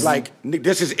changed. It was like,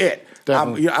 this is it.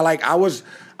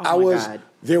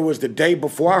 There was the day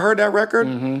before I heard that record,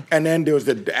 and then there was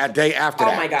the day after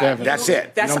that. Oh my God. Definitely. That's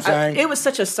it. You know what I'm saying? It was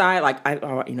such a I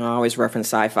always reference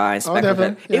sci-fi and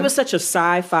speculative. Yeah. It was such a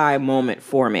sci-fi moment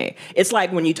for me. It's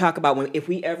like when you talk about if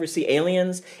we ever see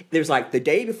aliens, there's the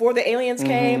day before the aliens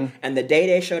came and the day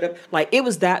they showed up. It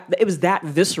was that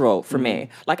visceral for me.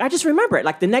 I just remember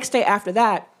it. The next day after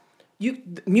that,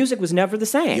 music was never the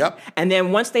same. Yep. And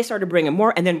then once they started bringing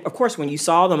more, and then of course when you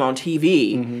saw them on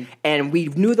TV, and we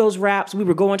knew those raps, we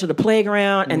were going to the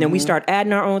playground, and then we started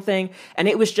adding our own thing, and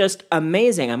it was just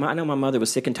amazing. I know my mother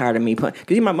was sick and tired of me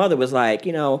because my mother was like,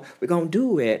 we're gonna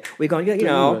do it, we're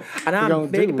gonna, and I'm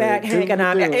big back Hank,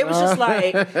 and it was just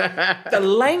like the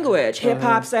language, hip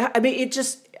hop. I mean, it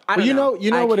just. I don't know. You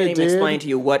know I what can't it even did? explain to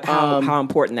you how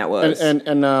important that was.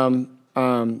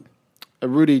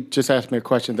 Rudy just asked me a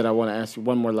question that I want to ask you.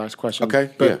 One more last question.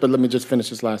 Okay. But let me just finish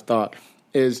this last thought.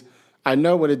 I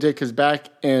know what it did because back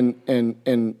in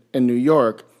New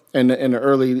York in the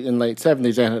early and late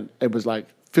 70s, it was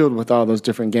filled with all those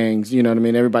different gangs. You know what I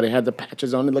mean? Everybody had the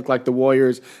patches on. It looked like the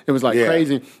Warriors. It was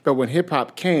crazy. But when hip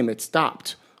hop came, it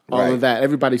stopped. All of that.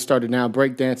 Everybody started now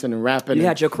breakdancing and rapping. You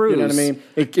had your crews. You know what I mean?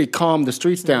 It calmed the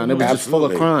streets down. It was just full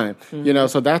of crime.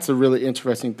 So that's a really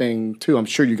interesting thing, too. I'm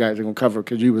sure you guys are going to cover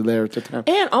because you were there at the time.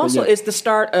 And also, it's the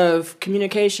start of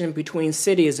communication between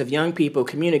cities of young people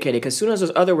communicating. Because as soon as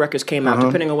those other records came out,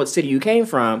 depending on what city you came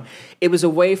from, it was a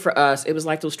way for us. It was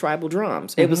like those tribal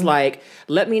drums. It was like,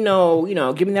 let me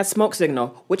know, give me that smoke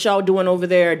signal. What y'all doing over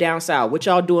there down south? What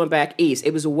y'all doing back east?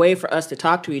 It was a way for us to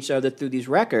talk to each other through these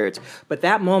records. But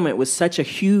that moment moment was such a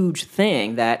huge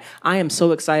thing that I am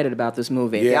so excited about this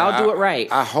movie. If y'all do it right.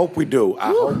 I hope we do. I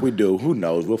hope we do. Who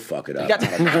knows? We'll fuck it up.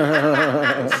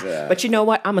 But you know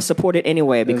what? I'm gonna support it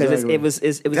anyway because it was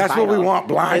That's vital. what we want.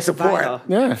 Blind It's support. vital.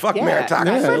 Yeah. Fuck Yeah.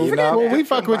 meritocracy. Yeah, You know? well, we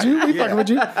fuck with you. We fuck with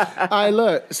you. All right,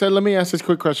 look. So let me ask this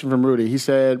quick question from Rudy. He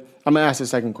said, I'm gonna ask the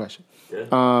second question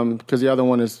because the other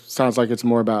one sounds like it's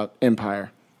more about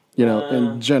Empire,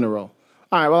 in general.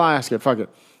 All right, well, I'll ask it. Fuck it.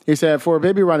 He said, for a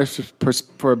baby writer's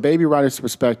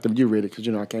perspective, you read it because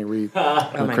I can't read.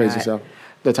 I'm my crazy God. self.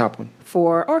 The top one.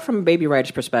 From a baby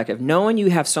writer's perspective, knowing you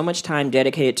have so much time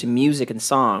dedicated to music and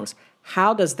songs,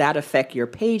 how does that affect your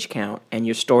page count and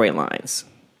your storylines?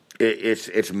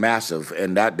 It's massive,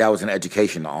 and that was an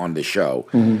education on the show.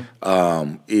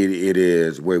 It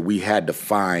is where we had to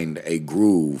find a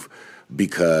groove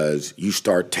because you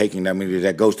start taking. I mean,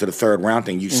 that goes to the third round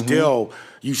thing. You're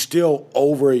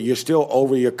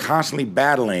constantly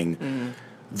battling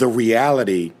the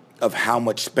reality of how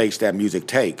much space that music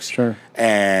takes. Sure.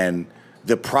 And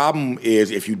the problem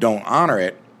is if you don't honor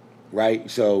it, right?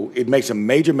 So it makes a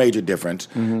major, major difference.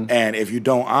 And if you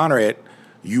don't honor it,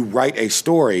 you write a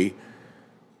story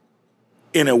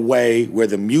in a way where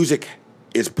the music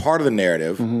is part of the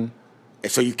narrative.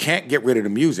 And so you can't get rid of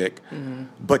the music,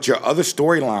 but your other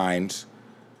storylines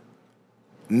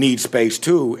need space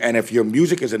too. And if your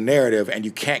music is a narrative and you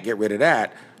can't get rid of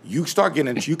that, you start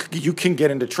getting you can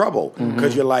get into trouble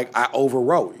because you're like, I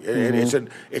overwrote.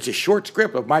 It's a short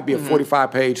script. It might be a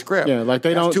 45-page script. Yeah, like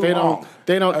they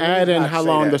don't add in how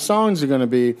long the songs are going to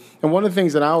be. And one of the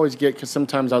things that I always get, because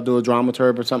sometimes I'll do a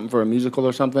dramaturg or something for a musical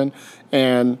or something,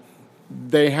 and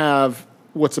they have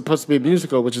what's supposed to be a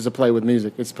musical, which is a play with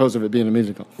music. It's supposed to be a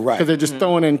musical. Right. Because they're just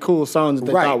throwing in cool songs that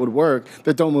they thought would work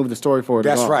that don't move the story forward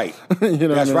at all. That's right.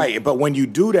 That's right. But when you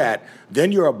do that,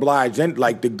 then you're obliged. Then,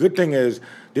 like, the good thing is,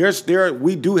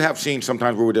 we do have scenes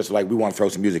sometimes where we're just like, we want to throw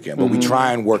some music in, but we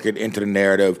try and work it into the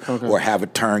narrative or have a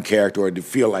turn character or to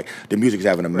feel like the music's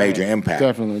having a major impact.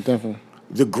 Definitely.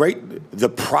 The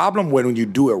problem when you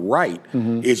do it right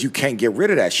is you can't get rid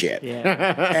of that shit. Yeah.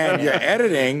 And you're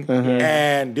editing,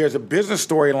 and there's a business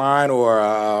storyline or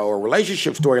a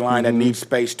relationship storyline that needs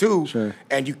space too,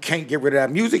 and you can't get rid of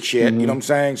that music shit. You know what I'm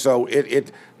saying? So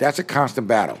that's a constant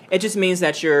battle. It just means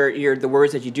that the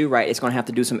words that you do write, it's going to have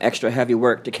to do some extra heavy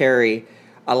work to carry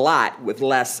a lot with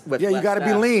less. You got to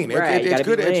be lean. Right, it's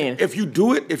good. Be lean. If you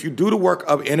do the work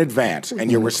in advance and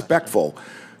you're respectful,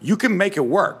 you can make it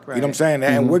work. Right. You know what I'm saying?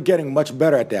 And we're getting much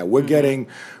better at that. We're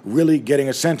really getting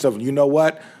a sense of, you know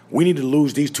what? We need to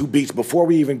lose these 2 beats before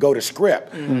we even go to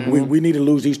script. We need to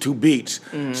lose these 2 beats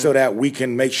so that we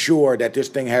can make sure that this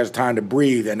thing has time to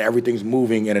breathe and everything's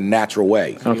moving in a natural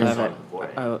way. Okay.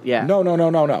 Oh, yeah. No.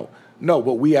 No,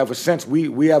 but we have a sense.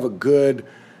 We have a good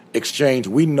exchange.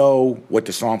 We know what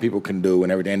the song people can do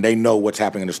and everything. And they know what's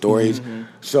happening in the stories.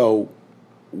 So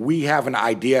we have an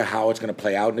idea how it's going to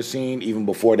play out in the scene even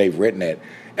before they've written it.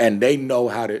 And they know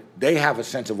they have a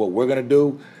sense of what we're going to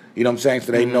do. You know what I'm saying?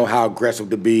 So they know how aggressive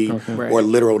to be or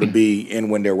literal to be in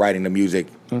when they're writing the music.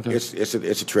 It's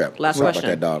a trip. Last Sorry question.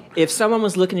 about that, dog. If someone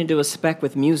was looking to do a spec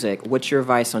with music, what's your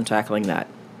advice on tackling that?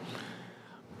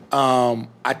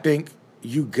 I think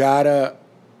you gotta,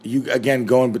 again,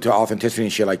 going to authenticity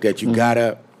and shit like that, you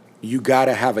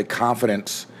gotta have a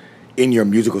confidence in your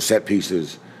musical set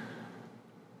pieces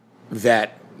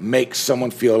that makes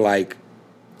someone feel like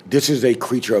this is a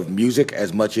creature of music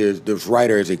as much as this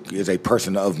writer is a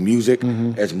person of music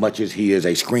as much as he is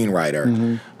a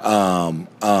screenwriter.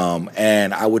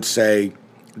 And I would say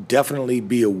definitely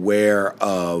be aware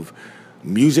of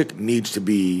music needs to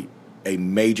be a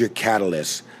major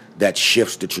catalyst that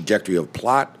shifts the trajectory of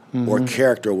plot or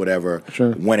character or whatever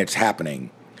when it's happening.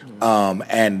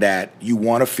 And that you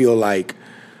want to feel like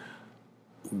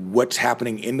what's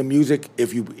happening in the music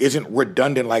isn't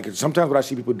redundant. Like sometimes what I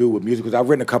see people do with musicals, I've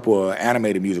written a couple of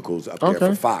animated musicals up there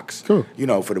for Fox, for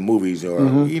the movies or,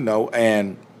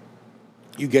 and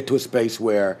you get to a space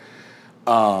where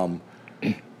 2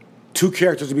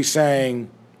 characters will be saying,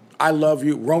 I love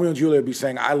you. Romeo and Juliet will be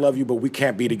saying, I love you, but we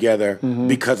can't be together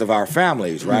because of our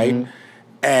families, right?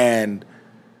 And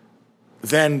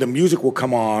then the music will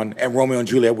come on, and Romeo and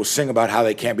Juliet will sing about how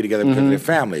they can't be together because of their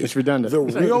families. It's redundant. The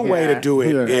real way to do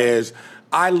it is,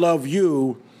 I love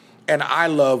you, and I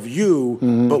love you,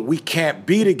 but we can't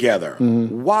be together.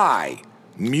 Why?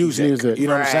 Music. You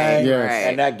know what I'm saying? Yes.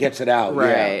 And that gets it out.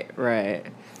 Right.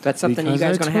 That's something Because you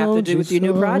guys I are going to have to told do you with your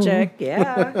new so. project.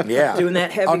 Yeah. Yeah. Doing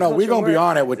that heavy Oh, no, we're going to be cultural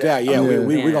on it with that. Yeah, we're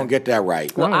Yeah. going to get that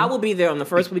right. Well, I will be there on the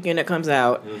first weekend that comes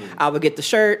out. I will get the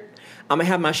shirt. I'm going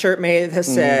to have my shirt made that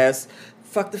says,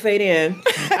 Fuck the fade in. Fade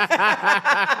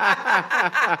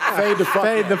the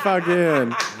fuck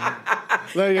in.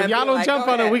 Look, if y'all don't jump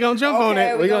on it, we gonna jump on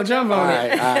it. We gonna jump on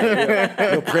it. All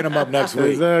right. We'll print them up next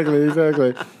week.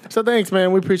 Exactly. So thanks,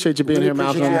 man. We appreciate you being here,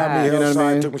 Malcolm. You know You know what I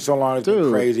mean? It took me so long. It's Dude,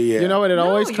 been crazy. Yeah. you know what? It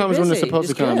always you're comes when it's busy. supposed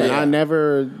to It's come. good. And I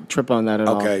never trip on that at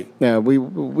all. Okay. Yeah,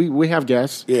 we have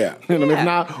guests. Yeah. You know, Yeah. If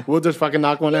not, we'll just fucking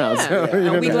knock one out. So, you know Are we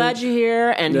what I mean? glad you're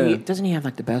here? And Yeah. doesn't he have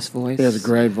like the best voice? He has a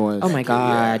great voice. Oh my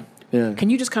God. Yeah. Can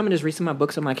you just come and just read some of my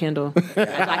books on my Kindle?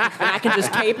 And I can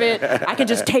just tape it. I can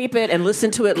just tape it and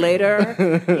listen to it later.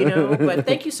 You know. But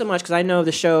thank you so much because I know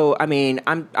the show. I mean,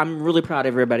 I'm really proud of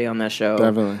everybody on that show.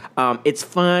 Definitely. It's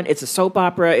fun. It's a soap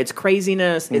opera. It's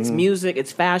craziness. It's music.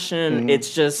 It's fashion.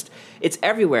 It's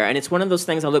everywhere. And it's one of those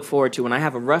things I look forward to when I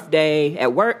have a rough day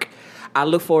at work. I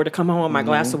look forward to coming home with my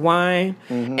glass of wine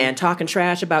and talking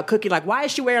trash about Cookie. Like, why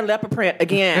is she wearing leopard print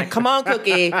again? Come on,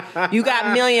 Cookie. You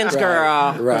got millions,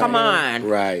 girl. Right. Come on.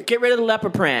 Right. Get rid of the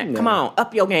leopard print. Come on.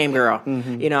 Up your game, girl.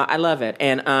 You know, I love it.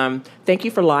 And thank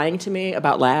you for lying to me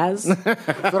about Laz.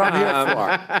 That's what I'm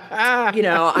here for. You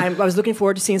know, I was looking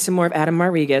forward to seeing some more of Adam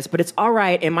Rodriguez, but it's all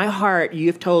right. In my heart,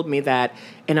 you've told me that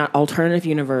in an alternative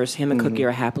universe, him and Cookie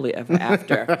are happily ever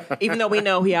after. Even though we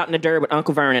know he out in the dirt with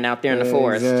Uncle Vernon out there in the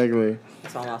forest. Exactly.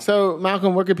 That's all I'll say. So,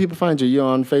 Malcolm, where can people find you? You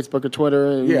on Facebook or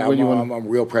Twitter? Yeah, Where you wanna- I'm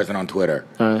real present on Twitter.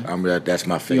 All right. That's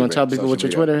my favorite. You want to tell people social what your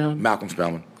media. Twitter is? Malcolm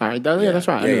Spellman. All right. That's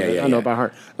right. Yeah, I know about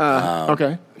her.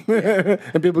 Okay.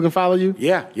 And people can follow you?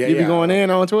 Yeah. You be going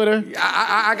in on Twitter?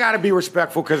 I got to be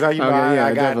respectful because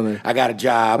definitely. I got a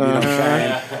job. You know what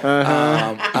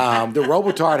I'm saying? The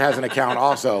Robotard has an account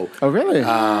also. Oh, really?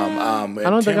 I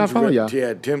don't think I follow y'all.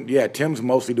 Yeah, Tim's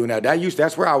mostly doing that.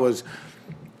 That's where I was.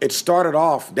 It started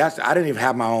off. I didn't even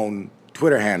have my own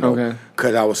Twitter handle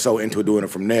because I was so into doing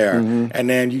it from there. And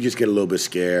then you just get a little bit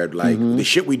scared. Like the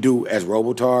shit we do as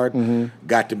Robotard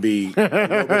got to be a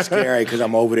little bit scary because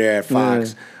I'm over there at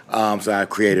Fox. So I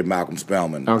created Malcolm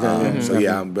Spellman.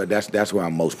 But that's where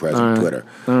I'm most present on Twitter.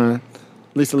 All right.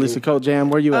 Lisa Coat Jam,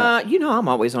 where you at? You know I'm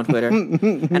always on Twitter.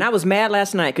 And I was mad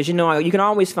last night because, you know, you can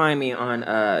always find me on,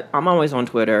 I'm always on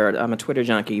Twitter. I'm a Twitter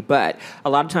junkie. But a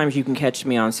lot of times you can catch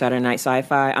me on Saturday Night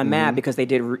Sci-Fi. I'm mad because they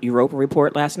did Europa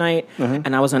Report last night,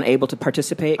 and I was unable to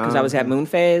participate because I was at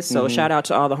Moonphase. So shout out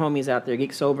to all the homies out there,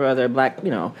 Geek Soul Brother, Black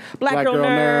Girl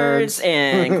Nerds,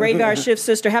 and Graveyard Shift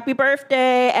Sister. Happy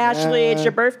birthday, Ashley. It's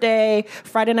your birthday.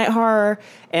 Friday Night Horror.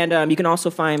 And you can also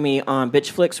find me on Bitch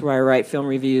Flicks, where I write film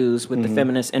reviews with the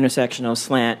feminist intersectional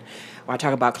slant, where I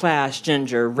talk about class,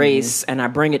 gender, race, and I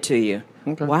bring it to you.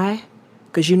 Okay. Why?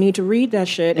 Because you need to read that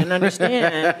shit and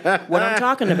understand what I'm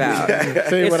talking about.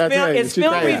 It's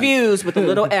film reviews with a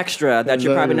little extra that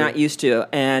you're probably not used to.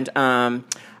 And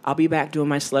I'll be back doing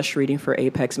my slush reading for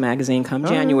Apex Magazine come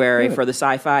January for the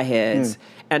sci-fi heads.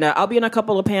 And I'll be in a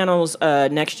couple of panels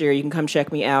next year. You can come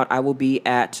check me out. I will be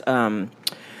at...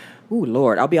 Ooh,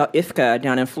 Lord. I'll be at IFCA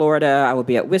down in Florida. I will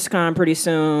be at WisCon pretty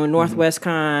soon, Northwest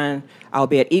Con. I'll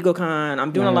be at EagleCon.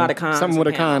 I'm doing a lot of cons. Something with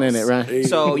a con in it, right?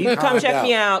 So you can come check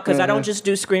me out because I don't just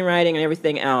do screenwriting and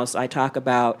everything else. I talk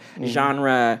about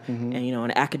genre and, you know,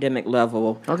 an academic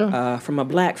level from a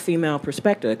black female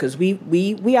perspective because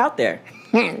we out there.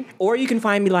 Or you can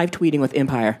find me live tweeting with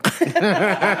Empire.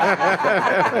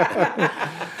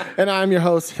 And I'm your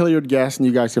host, Hilliard Guest, and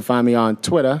you guys can find me on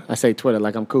Twitter. I say Twitter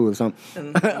like I'm cool or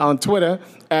something. On Twitter,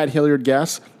 at Hilliard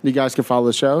Guest. You guys can follow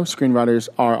the show, Screenwriters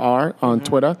RR, on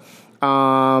Twitter.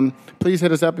 Please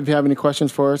hit us up if you have any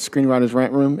questions for us,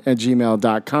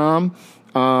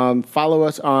 screenwritersrantroom@gmail.com. Follow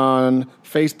us on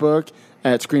Facebook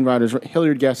at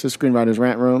Hilliard Guest's Screenwriters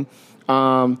Rant Room.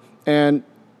 And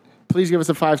please give us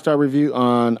a 5-star review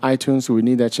on iTunes, so we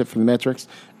need that shit for the metrics.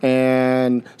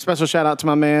 And special shout out to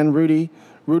my man, Rudy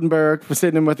Rudenberg, for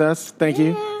sitting in with us. Thank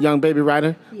you, young baby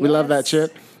writer. We love that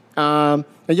shit. And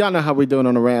y'all know how we do it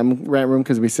on the rant room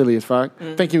because we silly as fuck.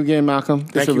 Thank you again, Malcolm.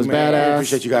 This shit was man. badass. I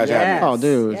appreciate you guys having me. Oh,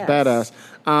 dude, it's badass.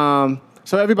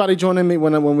 So everybody joining me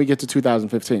when we get to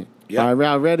 2015. Yeah. All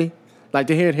right, y'all ready? Like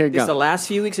to hear it, here it It's the goes. last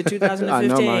few weeks of 2015. I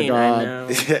know, my God. I know.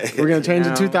 We're going to change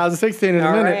it to 2016 in a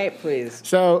All minute. right, please.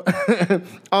 So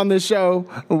on this show,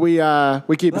 we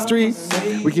keep it street,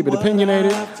 we keep it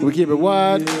opinionated, we keep it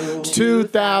what?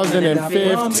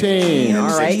 2015. All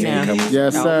right, now.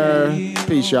 Yes, sir.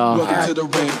 Peace, y'all. Welcome to the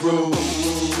Rant Room.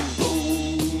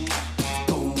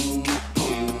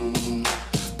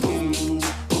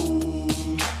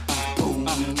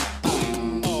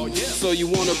 So so you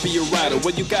wanna be a rider.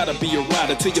 Well, you gotta be a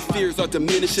rider till your fears are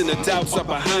diminishing, the doubts are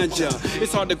behind ya.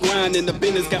 It's hard to grind and the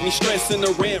business got me stressed in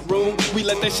the rent room. We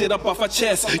let that shit up off our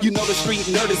chest. You know the street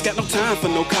nerd has got no time for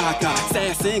no caca.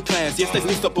 Sass in class, yes, that's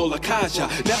Mr. Bolakaja.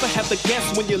 Never have to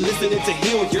guess when you're listening to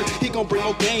Hilliard. He gon' bring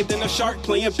more game than a shark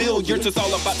playing billiards. It's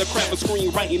all about the craft of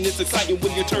screenwriting. It's exciting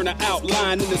when you turn an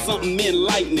outline into something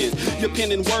enlightening. Your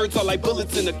pen and words are like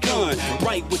bullets in a gun.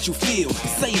 Write what you feel,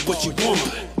 say what you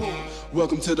want.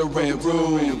 Welcome to the Rant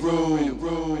Room.